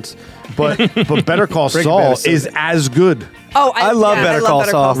for once. But Better Call Breaking Saul Bad is so is good. as good, Oh, I love Better Call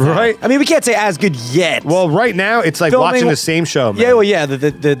Saul. right? I mean, we can't say as good yet. Well, right now it's like Filming- watching the same show. Man. yeah, well, yeah.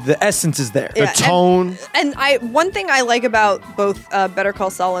 The essence is there. The Yeah, tone. And one thing I like about both Better Call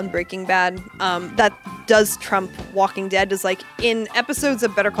Saul and Breaking Bad that does trump Walking Dead is like in episodes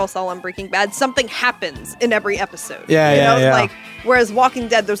of Better Call Saul and Breaking Bad, something happens in every episode. Yeah, you yeah, know? yeah. Like whereas Walking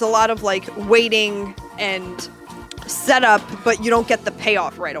Dead, there's a lot of like waiting and setup, but you don't get the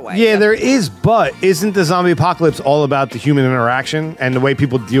payoff right away. Yeah, there is, but isn't the zombie apocalypse all about the human interaction and the way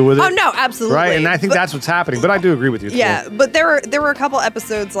people deal with it? Oh no, absolutely. Right, and I think But- that's what's happening. But I do agree with you. Yeah, but there were a couple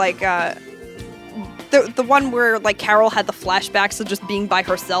episodes like the one where like Carol had the flashbacks of just being by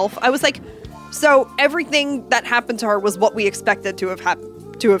herself. I was like, so everything that happened to her was what we expected to have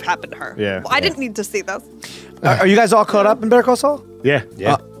happened to her. Yeah. I didn't need to see this. Are you guys all caught up in Better Call Saul? Yeah.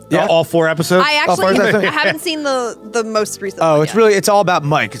 Yeah. Yeah. All 4 episodes. I far as actually I- haven't seen the most recent. Oh, one it's yet. really, it's all about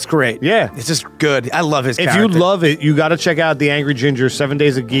Mike. It's great. Yeah. It's just good. I love his If character. you love it, you got to check out the Angry Ginger 7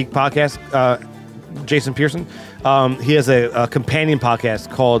 Days of Geek podcast. Jason Pearson. He has a companion podcast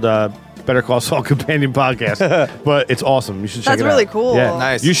called Better Call Saul Companion Podcast, but it's awesome. You should check That's it out. really cool. Yeah,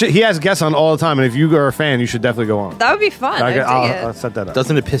 Nice. You should. He has guests on all the time, and if you are a fan, you should definitely go on. That would be fun. I'd dig I'll it. set that up.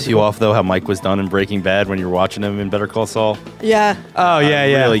 Doesn't it piss you off though how Mike was done in Breaking Bad when you're watching him in Better Call Saul? Yeah. Oh, yeah, I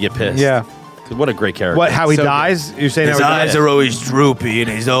yeah. really get pissed. Yeah. 'Cause what a great character. What? How he So dies? You're saying His how he eyes dies? are always droopy,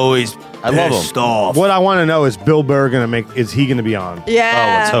 and he's always I love him. pissed off. What I want to know is Bill Burr gonna make? Is he gonna be on? Yeah.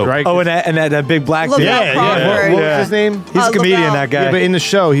 Oh, let's hope. Right? Oh, and that big black Look dude. out, yeah, Crawford. yeah. What Yeah. was his name? He's a look comedian, out. that guy. Yeah, but in the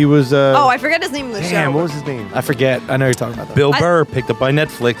show, he was. Oh, I forget his name in the damn, show. what was his name? I forget. I know you're talking about that. Bill I- Burr picked up by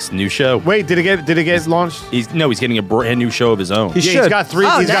Netflix, new show. Wait, did it get launched? He's getting a brand new show of his own. He Yeah, should. he's got 3.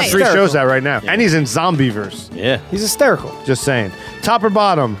 Oh, He's got nice. 3 shows Hysterical. out right now, and he's in Zombieverse. Yeah. He's hysterical. Just saying. Top or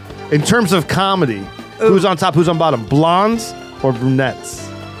bottom? In terms of comedy, who's on top? Who's on bottom? Blondes or brunettes?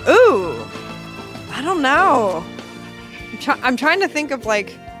 Ooh. I don't know. I'm trying to think of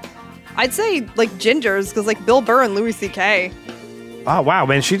like, I'd say like gingers because like Bill Burr and Louis C.K. Oh wow,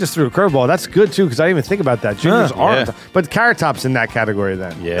 man! She just threw a curveball. That's good too because I didn't even think about that. Gingers Huh. aren't, Yeah. but Carrot Top's in that category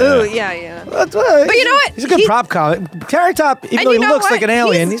then. Yeah. Ooh, yeah. But you know what? He's a good He- prop comic. Carrot Top, even And though you he know looks what? like an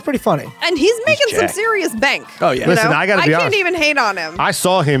alien, He's- he's pretty funny. And he's making some jacked. serious bank. Oh, yeah. you Listen, know? I gotta be I honest. can't even hate on him. I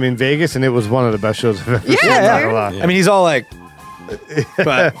saw him in Vegas, and it was one of the best shows I've ever Yeah, seen. dude. Not gonna lie. I mean, he's all like,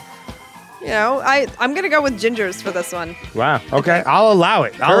 but You know, I'm gonna go with gingers for this one. Wow. Okay, I'll allow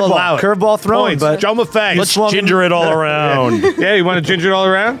it. I'll Curveball. allow it. Curveball thrown, Points. but- Joe Maffei. Let's ginger it all around. Yeah, you want to ginger it all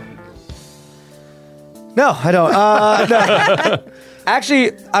around? no, I don't. No.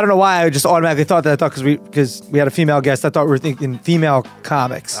 Actually, I don't know why I just automatically thought that. I thought because we had a female guest, I thought we were thinking female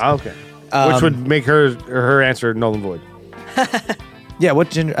comics. Okay. Which would make her answer null and void. Yeah,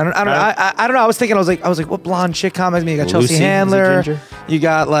 what ginger? I don't know. I don't know. I was thinking. I was like, what blonde chick comics? I mean, you got Chelsea Lucy is a Handler. ginger? You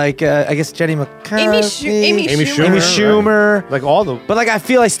got like, I guess Jenny McCarthy. Amy Amy Schumer. Amy Schumer. Schumer. Like all the. But like, I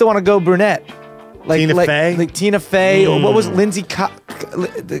feel I still want to go brunette. Like Tina Fey? Like Tina Fey. Or what was it? Lindsay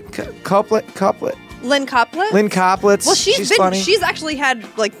Coplet? Lynn Coplet. Lynn Coplitz. Well, she's funny. She's actually had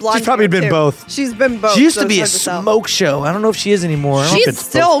like blonde. She's probably hair, been too. both. She's been both. She used so to be a it's hard to tell. smoke show. I don't know if she is anymore. I don't know if She's it's-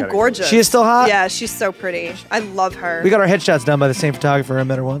 still category. gorgeous. She is still hot? Yeah, she's so pretty. I love her. We got our headshots done by the same photographer. I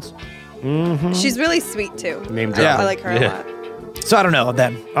met her once. She's really sweet too. Name Yeah. I like her Yeah. a lot. So I don't know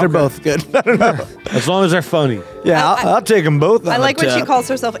them. They're both good. I don't know. As long as they're funny. Yeah, I'll take them both. I on like the when she top. calls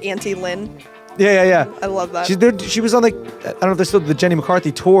herself Auntie Lynn. Yeah. I love that. She was on like, I don't know if they still the Jenny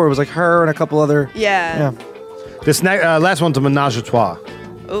McCarthy tour. It was like her and a couple other. yeah. Yeah. This last one's a menage a trois.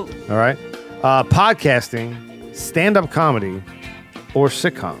 Oh. All right. Podcasting, stand-up comedy, or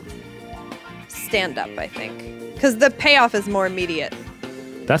sitcom. Stand up, I think, because the payoff is more immediate.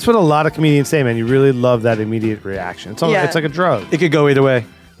 That's what a lot of comedians say, man. You really love that immediate reaction. It's Yeah. it's like a drug. It could go either way.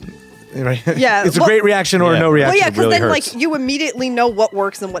 Right? Yeah, It's a well- great reaction or Yeah. no Well, reaction. yeah, because really then hurts. like you immediately know what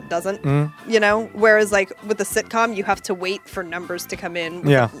works and what doesn't. You know, whereas like with the sitcom, you have to wait for numbers to come in.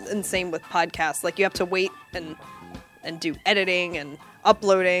 Yeah. And same with podcasts. Like you have to wait and do editing and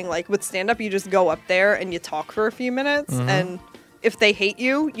uploading. Like with stand up, you just go up there and you talk for a few minutes, and if they hate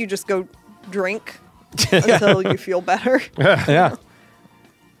you, you just go drink until you feel better. Yeah.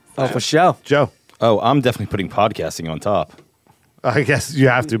 Oh, for sure. Joe, Oh, I'm definitely putting podcasting on top. I guess you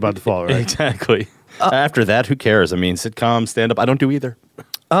have to by default, right? Exactly. After that, who cares? I mean, sitcom, stand up, I don't do either.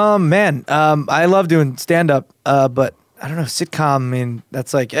 Man, I love doing stand up, but I don't know, sitcom, I mean,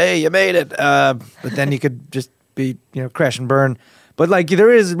 that's like, hey, you made it. But then you could just be, crash and burn. But like,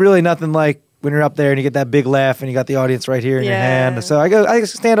 there is really nothing like when you're up there and you get that big laugh and you got the audience right here in your Yeah. hand. So I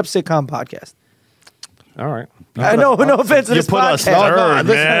guess stand up sitcom podcast. All right. I know, no offense to You this put us podcast. third,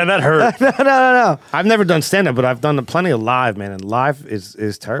 man. That hurt. No. I've never done stand-up, but I've done plenty of live, man. And live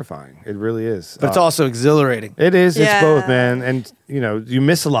is terrifying. It really is. But it's also exhilarating. It is. Yeah. It's both, man. And you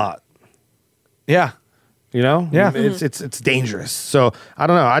miss a lot. Yeah. Yeah. It's dangerous. So I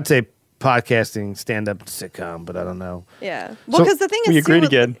don't know. I'd say podcasting, stand-up, sitcom, but I don't know. Yeah. Well, So- because the thing is, We too, agreed with,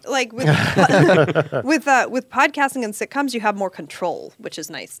 again. like with with podcasting and sitcoms, you have more control, which is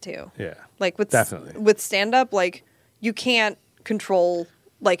nice too. Yeah. Like with Definitely. with stand up, like you can't control.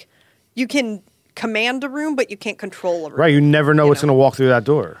 Like you can command a room, but you can't control a room. Right, you never know what's know? going to walk through that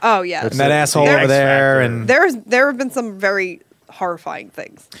door. Oh yeah, That's And that it. asshole The over X there, factor. and there have been some very horrifying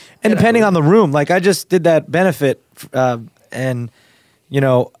things. And depending on the room, like I just did that benefit, and you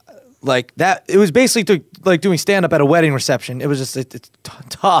know, like that. It was basically like doing stand up at a wedding reception. It was just it's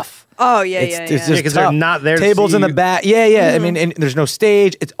tough. Oh yeah, It's yeah, just yeah. because they're tough. not there to Tables see in the you. back. Yeah, yeah. I mean, and there's no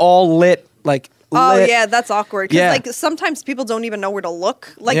stage. It's all lit. Like Oh lit. yeah, that's awkward. Because Yeah. like sometimes people don't even know where to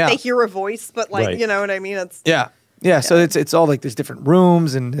look. Like Yeah. they hear a voice, but like Right. you know what I mean. It's Yeah, yeah. So it's all like there's different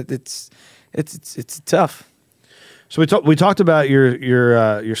rooms, and it's tough. So we talked about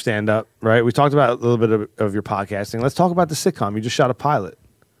your stand up, right? We talked about a little bit of your podcasting. Let's talk about the sitcom. You just shot a pilot,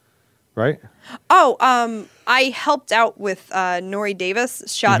 right? Oh, I helped out with Nori Davis.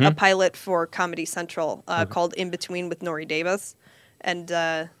 Shot a pilot for Comedy Central called In Between with Nori Davis, and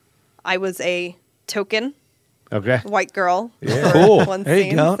I was a token Okay. white girl. Yeah. for Cool. One There you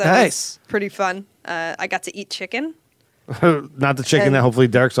scene, go. so it was Nice. pretty fun. I got to eat chicken. Not the chicken And- that hopefully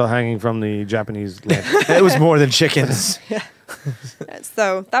Derek saw hanging from the Japanese lantern. It was more than chickens.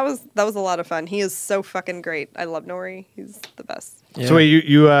 So that was a lot of fun. He is so fucking great. I love Nori. He's the best. Yeah. So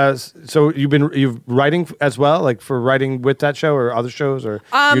wait, so you've writing as well, like for writing with that show or other shows, or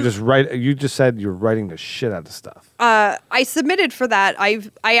you just write? You just said you're writing the shit out of stuff. I submitted for that. I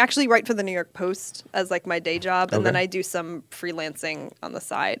actually write for the New York Post as like my day job, and then Okay. I do some freelancing on the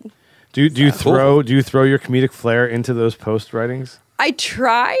side. Do you throw your comedic flair into those post writings? I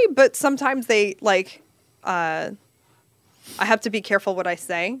try, but sometimes they like. I have to be careful what I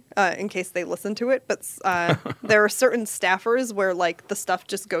say in case they listen to it. But there are certain staffers where like the stuff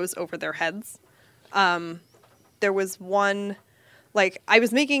just goes over their heads. There was one, like I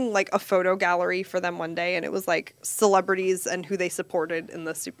was making like a photo gallery for them one day, and it was like celebrities and who they supported in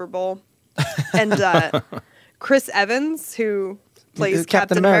the Super Bowl, and Chris Evans, who plays Captain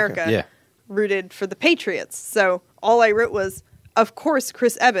Captain America. America, Yeah. rooted for the Patriots. So all I wrote was, of course,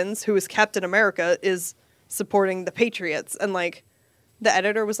 Chris Evans, who is Captain America, is supporting the Patriots. And like the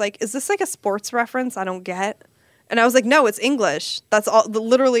editor was like, is this like a sports reference I don't get? And I was like, no, it's English. That's all,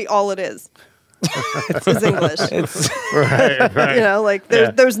 literally all it is. It's English. Right. You know, like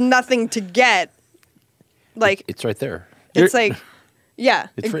there's nothing to get. Like It's right there. it's like, yeah.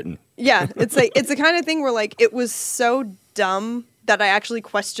 It's written. Yeah, it's like it's the kind of thing where like it was so dumb that I actually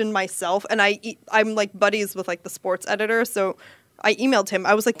questioned myself, and I'm like buddies with like the sports editor, so I emailed him.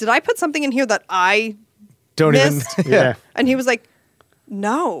 I was like, "Did I put something in here that I Don't missed?" even. Yeah. And he was like,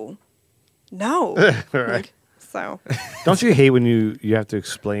 "No." Right. Like, so Don't you hate when you have to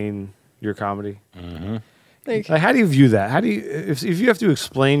explain your comedy? like, Like, how do you view that? How do you if you have to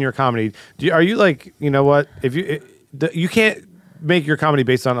explain your comedy? Are you like, you know what? If you can't make your comedy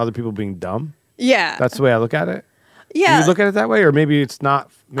based on other people being dumb. yeah, That's the way I look at it. yeah. Do you look at it that way, or maybe it's not?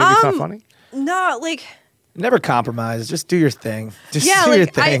 Maybe it's not funny. No, like Never compromise. Just do your thing. Just yeah, do your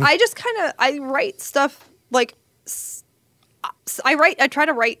like thing. I just kind of I write stuff like I try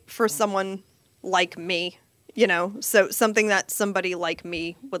to write for someone like me, you know, so something that somebody like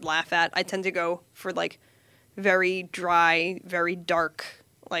me would laugh at. I tend to go for like very dry, very dark,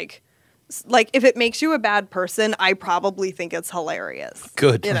 like if it makes you a bad person, I probably think it's hilarious.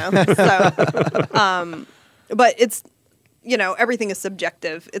 Good. You know, so but it's, you know, everything is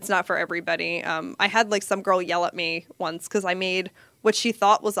subjective. It's not for everybody. I had like some girl yell at me once because I made what she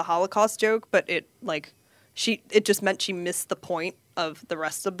thought was a Holocaust joke, but it just meant she missed the point of the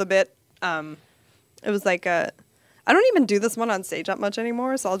rest of the bit. It was like I don't even do this one on stage that much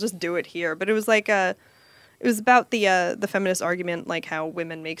anymore, so I'll just do it here. But it was like it was about the feminist argument, like how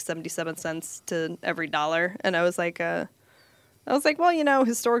women make 77 cents to every dollar, and I was like, well, you know,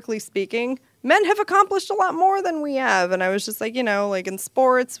 historically speaking, men have accomplished a lot more than we have. And I was just like, you know, like in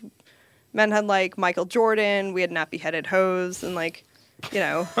sports, men had like Michael Jordan, we had nappy-headed hoes, and like, you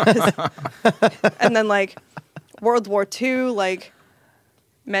know, and then like World War II, like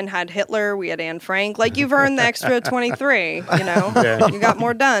men had Hitler, we had Anne Frank. Like you've earned the extra 23, you know, Yeah. you got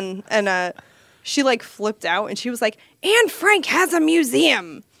more done. And she like flipped out and she was like, Anne Frank has a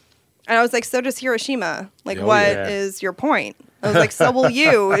museum. And I was like, so does Hiroshima. Like, Oh, what yeah. is your point? I was like, so will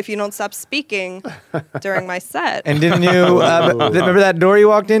you if you don't stop speaking during my set. and didn't you remember that door you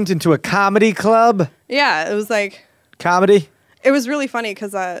walked into a comedy club? Yeah, it was like, Comedy? it was really funny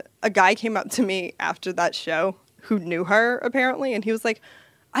because a guy came up to me after that show who knew her apparently, and he was like,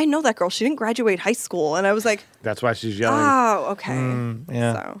 I know that girl. She didn't graduate high school. And I was like, That's why she's yelling. oh, okay.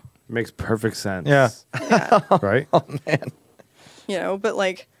 yeah. So, Makes perfect sense. Yeah. Right. you know, but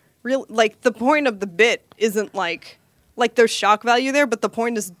like, real, like the point of the bit isn't like there's shock value there, but the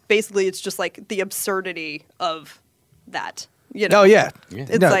point is basically it's just like the absurdity of that. You know, Oh, yeah.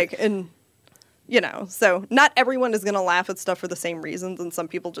 it's No. like, and you know, so not everyone is gonna laugh at stuff for the same reasons, and some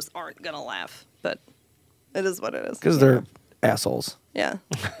people just aren't gonna laugh. But it is what it is. Because they're assholes. Yeah.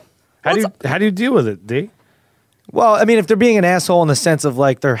 How do you deal with it, D? Well, I mean, if they're being an asshole in the sense of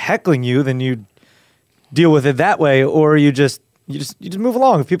like they're heckling you, then you deal with it that way, or you just move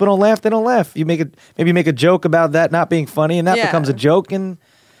along. If people don't laugh, they don't laugh. You maybe make a joke about that not being funny, and that becomes a joke. And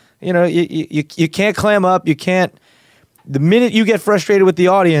you know, you can't clam up. You can't. The minute you get frustrated with the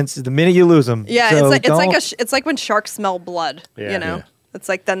audience is the minute you lose them. Yeah, So it's like when sharks smell blood. Yeah. You know, Yeah. it's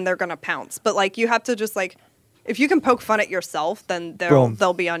like then they're gonna pounce. But like you have to just like, if you can poke fun at yourself, then Boom.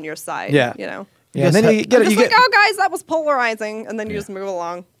 they'll be on your side. Yeah. You know. Yeah, and then you get Just you like, get oh guys, that was polarizing, and then you just move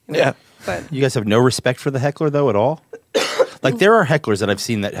along. You know? Yeah. But You guys have no respect for the heckler though at all. Like there are hecklers that I've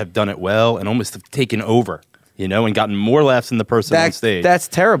seen that have done it well and almost have taken over. You know, and gotten more laughs than the person on stage. that's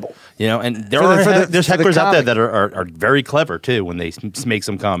terrible. You know, and there there's for the hecklers out there comic. that are very clever too when they make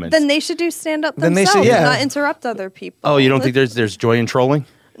some comments. then they should do stand up Then they themselves, should- yeah. not interrupt other people. Oh, you don't think there's joy in trolling?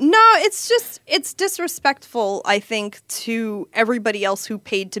 No, it's disrespectful, I think, to everybody else who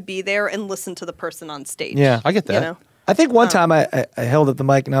paid to be there and listen to the person on stage. Yeah. I get that. You know? I think one time I held up the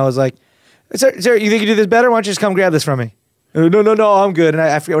mic and I was like, Sir, you think you do this better? Why don't you just come grab this from me? No, I'm good. And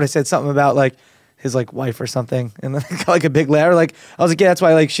I forget what I said, something about like his like wife or something, and then got like a big laugh. Like I was like, yeah, that's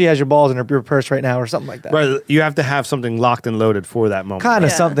why like she has your balls in her purse right now, or something like that. Right, you have to have something locked and loaded for that moment. Kind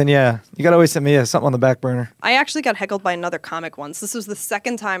of Yeah. something, yeah. You gotta always send me something on the back burner. I actually got heckled by another comic once. This was the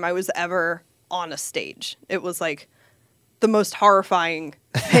second time I was ever on a stage. It was like the most horrifying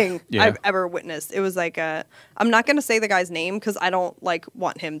thing Yeah. I've ever witnessed. It was like I'm not going to say the guy's name because I don't like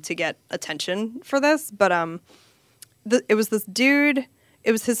want him to get attention for this, but it was this dude.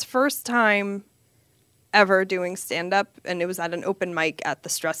 It was his first time ever doing stand up, and it was at an open mic at the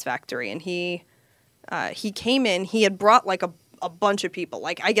Stress Factory, and he came in. He had brought like a bunch of people.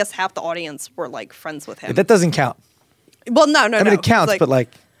 Like I guess half the audience were like friends with him. That doesn't count. Well, no. I mean, it counts, but like,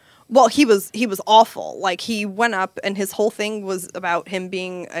 well, he was awful. Like he went up, and his whole thing was about him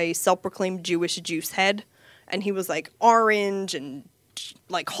being a self-proclaimed Jewish juice head, and he was like orange and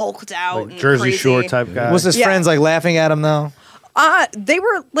like hulked out, Like and Jersey crazy. Shore type guy. was his Yeah. friends like laughing at him though? They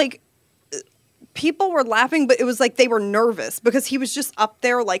were like, people were laughing, but it was like they were nervous because he was just up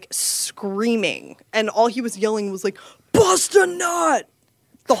there like screaming, and all he was yelling was like, "Bust a nut!"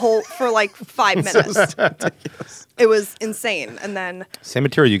 for like 5 minutes. It was insane. And then Same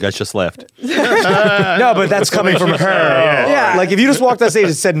material you guys just left. No, but that's coming from her. Yeah. Like if you just walked on stage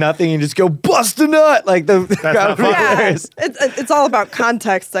and said nothing and just go bust a nut, like the crowd would be yeah, hilarious. it's all about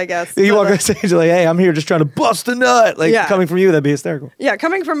context, I guess. You But, walk on stage like, hey, I'm here just trying to bust a nut. Like Yeah. coming from you, that'd be hysterical. yeah,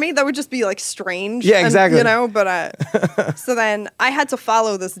 coming from me, that would just be like strange. Yeah, and, exactly. you know, but so then I had to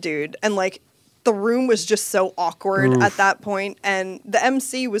follow this dude, and like the room was just so awkward at that point, and the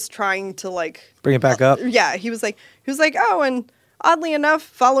MC was trying to like Bring it back up. yeah, he was like, oh, and oddly enough,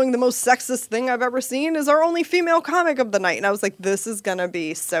 following the most sexist thing I've ever seen is our only female comic of the night. And I was like, this is gonna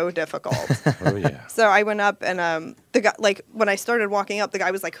be so difficult. Oh yeah. So I went up, and the guy, like when I started walking up, the guy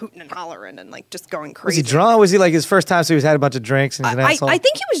was like hooting and hollering and like just going Was crazy. he drunk? Was he like his first time? So he's had a bunch of drinks and he's an I asshole.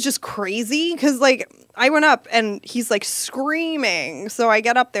 think he was just crazy because like I went up and he's like screaming. So I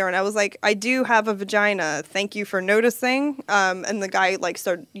get up there and I was like, I do have a vagina. Thank you for noticing. And the guy like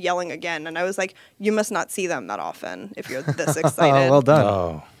started yelling again, and I was like, you must not see them that often if you're this excited. Oh, well done.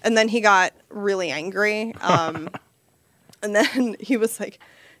 Oh. And then he got really angry. And then he was like,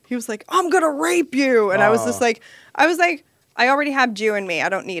 I'm gonna rape you. And I was just like, I already have Jew in me. I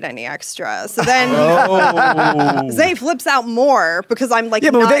don't need any extra. So then Zay flips out more because I'm like,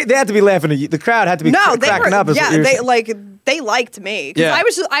 Yeah, but not- they had to be laughing at you. The crowd had to be no, they cracking were, up. Is what yeah, you're they saying. like they liked me. 'Cause Yeah.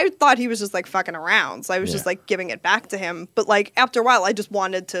 I thought he was just like fucking around. So I was just like giving it back to him. But like after a while, I just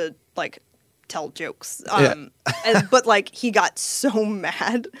wanted to like tell jokes. But like he got so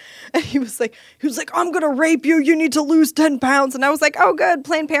mad, and he was like, I'm gonna rape you. You need to lose 10 pounds. And I was like, oh good,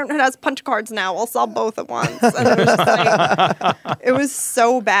 Planned Parenthood has punch cards now. I'll sell both at once. And it was just like, it was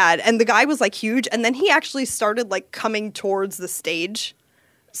so bad. And the guy was like huge. And then he actually started like coming towards the stage.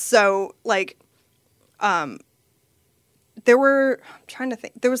 So like, there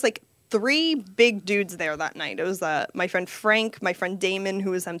was like 3 big dudes there that night. It was my friend Frank, my friend Damon,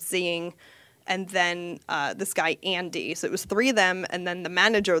 who was emceeing, and then this guy Andy. So it was 3 of them, and then the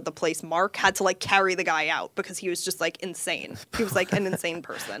manager of the place, Mark, had to like carry the guy out because he was just like insane. He was like an insane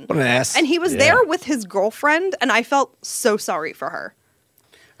person. What an ass. And he was there with his girlfriend, and I felt so sorry for her.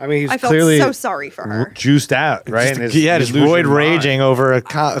 I mean, I he's felt clearly so sorry for her. juiced out, right? And just roid raging over a.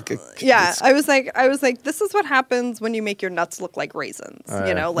 Yeah, I was like, this is what happens when you make your nuts look like raisins.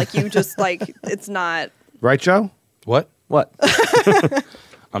 You know, like you just like it's not. Right, Joe? What? What?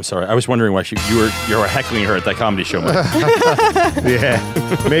 I'm sorry. I was wondering why you were heckling her at that comedy show, Mike. Yeah,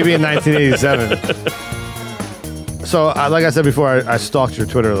 maybe in 1987. So, like I said before, I stalked your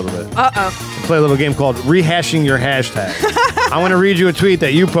Twitter a little bit. Play a little game called Rehashing Your Hashtag. I want to read you a tweet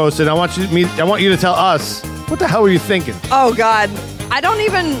that you posted. I want you to tell us, what the hell were you thinking? Oh, God. I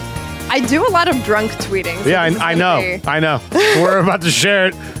do a lot of drunk tweeting. So yeah, I know. We're about to share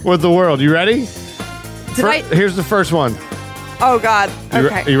it with the world. You ready? Here's the first one. Oh, God.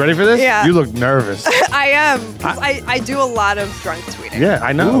 Okay. Are you ready for this? Yeah. You look nervous. I am. 'Cause I do a lot of drunk tweeting. Yeah,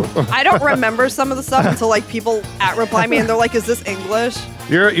 I know. I don't remember some of the stuff until like people reply me and they're like, "Is this English?"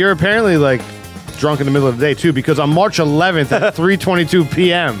 You're apparently like drunk in the middle of the day too, because on March 11th at 3:22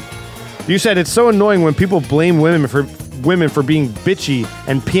 p.m., you said it's so annoying when people blame women for being bitchy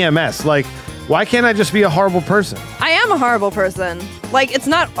and PMS. Like, why can't I just be a horrible person? I am a horrible person. Like, it's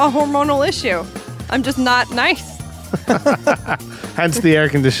not a hormonal issue. I'm just not nice. Hence the air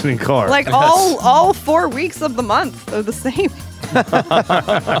conditioning car. Like all 4 weeks of the month are the same.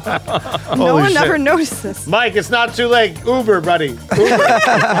 No one ever notices. Mike, it's not too late. Uber, buddy. Uber.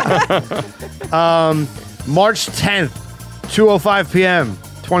 March 10th, 2:05 p.m.,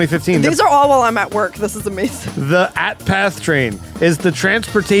 2015. These are all while I'm at work. This is amazing. The Path train is the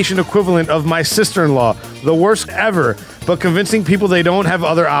transportation equivalent of my sister-in-law. The worst ever, but convincing people they don't have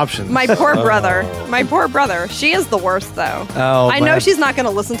other options. My poor brother. My poor brother. She is the worst, though. Oh, I know she's not going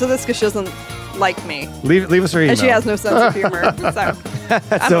to listen to this because she doesn't like me. Leave us her email. And she has no sense of humor. So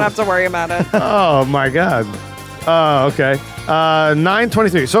I don't have to worry about it. Oh, my God. Okay.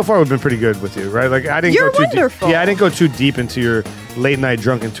 9:23. So far, we've been pretty good with you, right? Like I didn't You're go too wonderful. Yeah, I didn't go too deep into your late night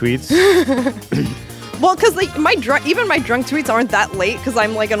drunken tweets. Well, because like even my drunk tweets aren't that late because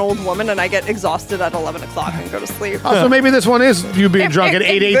I'm like an old woman and I get exhausted at 11 o'clock and go to sleep. Oh, so maybe this one is you being drunk at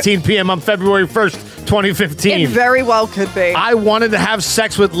 8:18 p.m. on February 1st, 2015. It very well could be. I wanted to have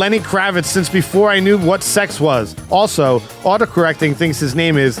sex with Lenny Kravitz since before I knew what sex was. Also, autocorrecting thinks his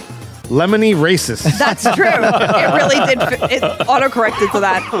name is Lemony Racist. That's true. It really did. It autocorrected to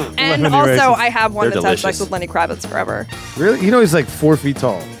that. And Lemony also, racist. I have one They're that's had sex delicious. with Lenny Kravitz forever. Really? You know he's like 4 feet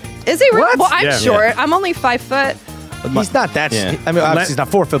tall. Is he really? What? Well, I'm Yeah. short. I'm only 5 foot. He's not that. Yeah. I mean, obviously he's not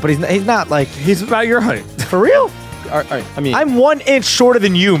 4 foot, but he's not like He's about your height. for real. All right, I mean, I'm 1 inch shorter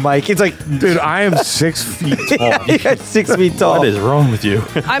than you, Mike. It's like, Dude, I am 6 feet tall. you're 6 feet tall. what is wrong with you?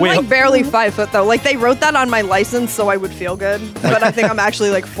 I'm like barely 5 foot though. Like they wrote that on my license so I would feel good, but I think I'm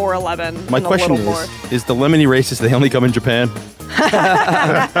actually like 4'11". My and question a little more. is the lemony racist, they only come in Japan? They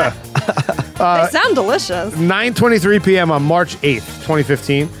sound delicious. 9:23 p.m. on March 8th,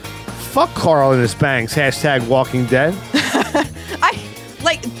 2015. Fuck Carl and his bangs. Hashtag Walking Dead.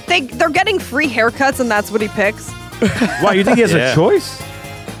 They're getting free haircuts and that's what he picks. Wow, you think he has Yeah. a choice?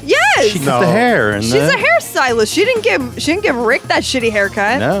 Yes. She No. cut the hair. And She's a hairstylist. She didn't give Rick that shitty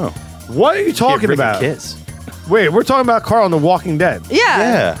haircut. No. What are you talking Give Rick a about? kiss. Wait, we're talking about Carl and the Walking Dead.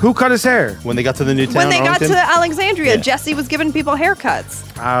 Yeah. Who cut his hair? When they got to the new town, When they got Arlington? to Alexandria, Yeah. Jesse was giving people haircuts.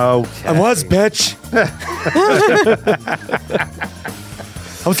 Okay. I was, bitch.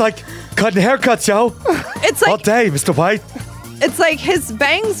 I was like cutting haircuts, yo, It's all like day, Mr. White. it's like his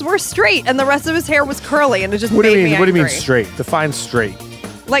bangs were straight and the rest of his hair was curly, and it just What do made you mean? me What do you mean angry. straight? Define straight.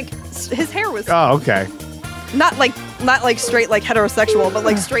 Like his hair was Oh, okay. not like straight like heterosexual, but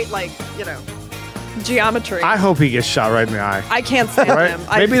like straight like geometry. I hope he gets shot right in the eye. I can't stand Right? him.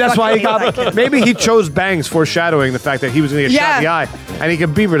 I Maybe that's why he fucking hate that got. kid. Maybe he chose bangs, foreshadowing the fact that he was going to get shot in the eye, and he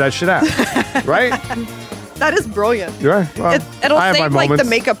can beaver that shit out. Right? That is brilliant. You're right. Well, It'll I have my save like the moments.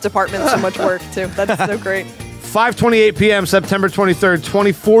 makeup department so much work too. That's so great. 5:28 p.m. September 23rd,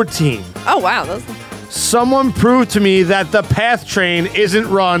 2014. Oh wow, that's Someone proved to me that the PATH train isn't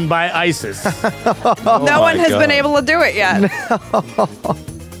run by ISIS. no one has God. been able to do it yet.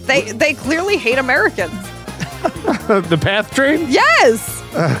 They clearly hate Americans. The PATH train? Yes.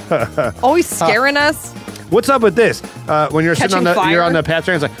 Always scaring us. What's up with this? When you're sitting on Catching you're fire? on the PATH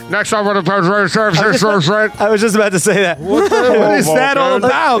train, it's like, next up on the PATH train, serve. I was just about to say that. What is that all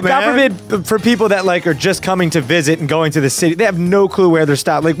about, man? God forbid for people that like are just coming to visit and going to the city, they have no clue where they're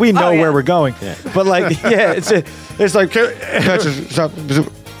stopped. Like we know Oh, yeah. where we're going, but like it's like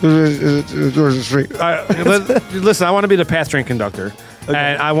Listen, I want to be the PATH train conductor, and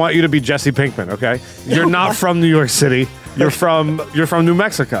I want you to be Jesse Pinkman. Okay, you're not from New York City. You're from New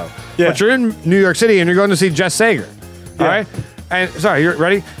Mexico. Yeah. But you're in New York City, and you're going to see Jess Sager. All right. And sorry, you're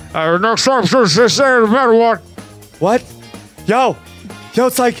ready. Next up, Jess Sager, no matter what. what? Yo,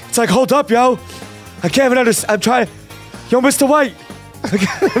 it's like hold up, yo. I can't even understand. I'm trying. Yo, Mr. White.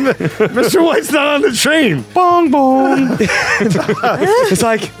 Mr. White's not on the train. Bong bong. It's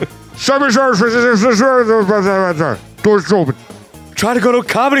like Doors open. trying to go to a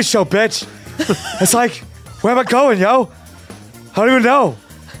comedy show, bitch. It's like, where am I going, yo? I don't even know.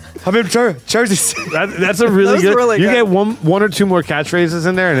 I'm in Jersey City. That's a really That was good. really you good. get one or two more catchphrases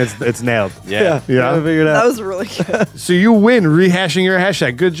in there, and it's nailed. Yeah. Yeah. Figured That out. was really good. So you win rehashing your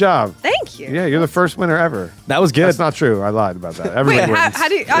hashtag. Good job. Thank you. Yeah, you're the first winner ever. That was good. That's not true. I lied about that. Wait, Everybody wins. how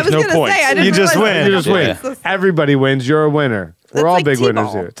do you, I was no going to points. say, I didn't You just realize win. You just win. Yeah. Everybody wins. You're a winner. We're That's all like big winners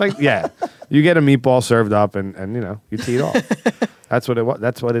T-ball. here. It's like, yeah, you get a meatball served up, and you tee it off. That's what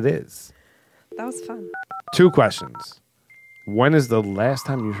it is. That was fun. 2 questions. When is the last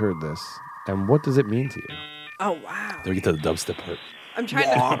time you heard this, and what does it mean to you? Oh, wow. Then we get to the dubstep part. I'm trying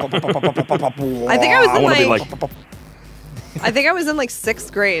to. I think I was I in want to be like, like, I think I was in like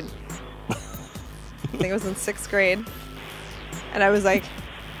 6th grade. I think I was in 6th grade. And I was like,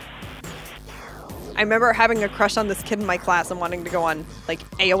 I remember having a crush on this kid in my class and wanting to go on like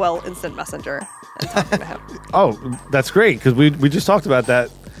AOL Instant Messenger and talking to him. Oh, that's great because we just talked about that.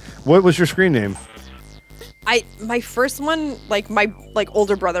 What was your screen name? My first one, like my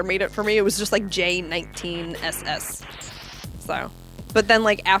older brother made it for me. It was just like J19SS. So, but then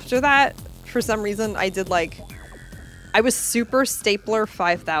like after that, for some reason, I did like I was Super Stapler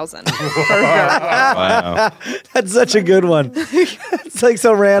 5000 for a very long time. wow. That's such a good one. It's like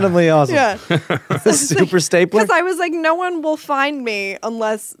so randomly awesome. Yeah. Super stapler. Because I was like, no one will find me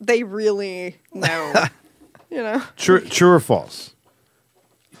unless they really know. You know? True or false?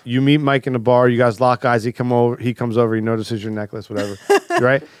 You meet Mike in the bar. You guys lock eyes. He comes over. He notices your necklace. Whatever.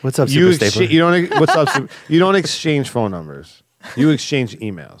 Right? What's up, you Super Stapler? You don't. What's up? You don't exchange phone numbers. You exchange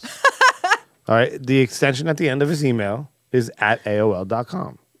emails. All right. The extension at the end of his email is at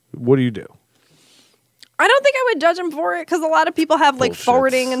AOL.com. What do you do? I don't think I would judge him for it because a lot of people have like Bullshit.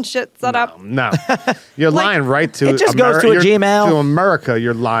 forwarding and shit set up. No, you're Like, lying right to. it just goes to a Gmail. To America.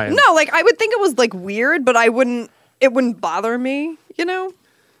 You're lying. No, like I would think it was like weird, but it wouldn't bother me, you know?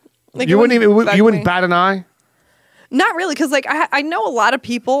 Like you it wouldn't even. bug You wouldn't me. bat an eye. Not really, because like I know a lot of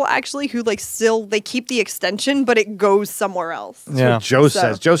people actually who like still they keep the extension, but it goes somewhere else. Yeah. Joe So-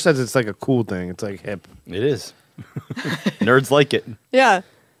 says. Joe says it's like a cool thing. It's like hip. It is. Nerds like it. Yeah.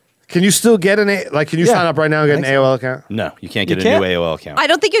 Can you still get Can you Yeah, sign up right now and get an I think so. AOL account? No, you can't get You can't? a new AOL account. I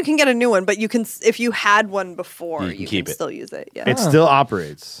don't think you can get a new one, but you can if you had one before, You can you keep can it. still use it. Yeah. It still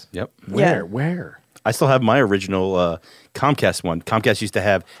operates. Yep. Yeah. Where? I still have my original Comcast one. Comcast used to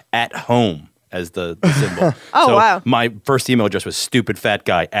have at home as the symbol. Oh, So wow. My first email address was stupid fat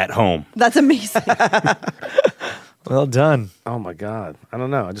guy at home. That's amazing. Well done. Oh my God. I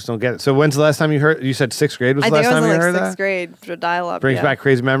don't know. I just don't get it. So when's the last time you heard? You said 6th grade was I the think last I was time in you like heard 6th that? grade for dial up. Brings yeah. back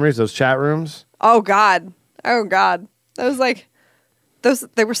crazy memories. Those chat rooms. Oh God. Oh God. That was like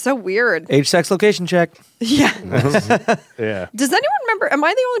they were so weird. Age, sex, location check. Yeah. Yeah. Does anyone remember? Am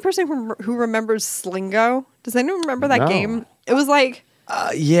I the only person who remembers Slingo? Does anyone remember that No. game? It was like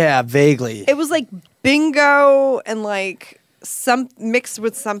Yeah, vaguely. bingo and like some mixed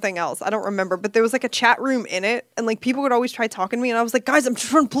with something else. I don't remember, but there was like a chat room in it, and like people would always try talking to me, and I was like, guys, I'm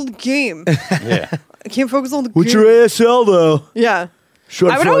trying to play the game. Yeah. I can't focus on the What's game. your ASL though? Yeah.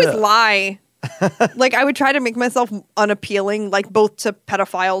 Short I would for always that. lie. Like I would try to make myself unappealing, like both to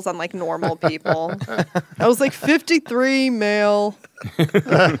pedophiles and like normal people. I was like 53 male,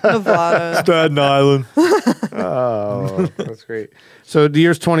 Nevada. Staten Island. Oh, that's great. So the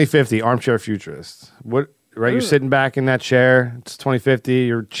year's 2050. Armchair futurist. What? Right. You're sitting back in that chair. It's 2050.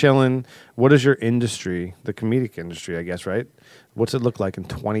 You're chilling. What is your industry? The comedic industry, I guess. Right. What's it look like in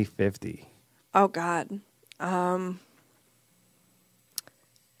 2050? Oh God.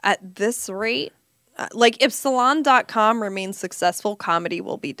 At this rate, like if salon.com remains successful, comedy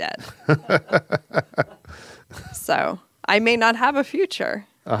will be dead. So I may not have a future.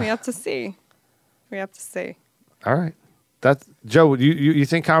 We have to see. We have to see. All right. That's Joe. You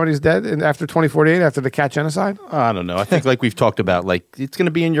think comedy's dead after 2048, after the cat genocide? I don't know. I think like we've talked about, like it's going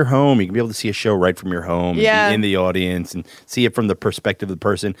to be in your home. You can be able to see a show right from your home, Yeah. and be in the audience, and see it from the perspective of the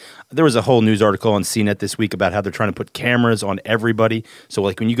person. There was a whole news article on CNET this week about how they're trying to put cameras on everybody. So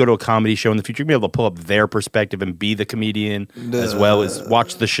like when you go to a comedy show in the future, you'll be able to pull up their perspective and be the comedian as well as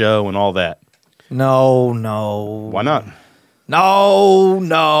watch the show and all that. No. Why not?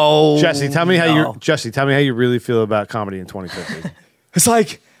 No. Jesse, tell me how No. you really feel about comedy in 2050. It's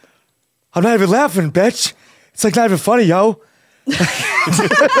like, I'm not even laughing, bitch. It's like not even funny, yo.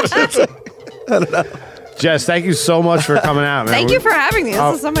 Jess, thank you so much for coming out, man. Thank you for having me. This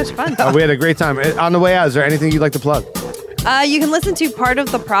was so much fun. We had a great time. On the way out, is there anything you'd like to plug? You can listen to Part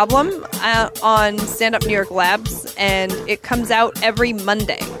of the Problem on Stand Up New York Labs, and it comes out every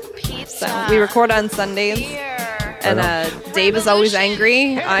Monday. Pizza. So we record on Sundays, Beer. and Dave is always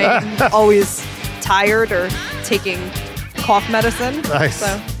angry. I'm always tired or taking cough medicine. Nice.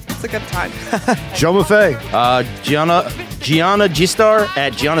 So it's a good time. Joe Maffei. Gianna Gistar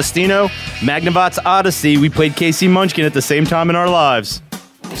at Gianastino. Magnavox Odyssey. We played Casey Munchkin at the same time in our lives.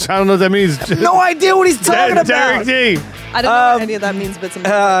 I don't know what that means. No idea what he's talking about. Derek D. I don't know what any of that means, but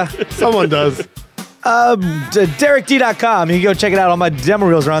Someone does. DerekD.com. You can go check it out. All my demo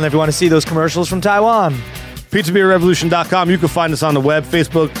reels are on there if you want to see those commercials from Taiwan. PizzaBeerRevolution.com. You can find us on the web,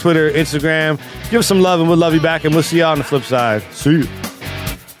 Facebook, Twitter, Instagram. Give us some love and we'll love you back, and we'll see you on the flip side. See you.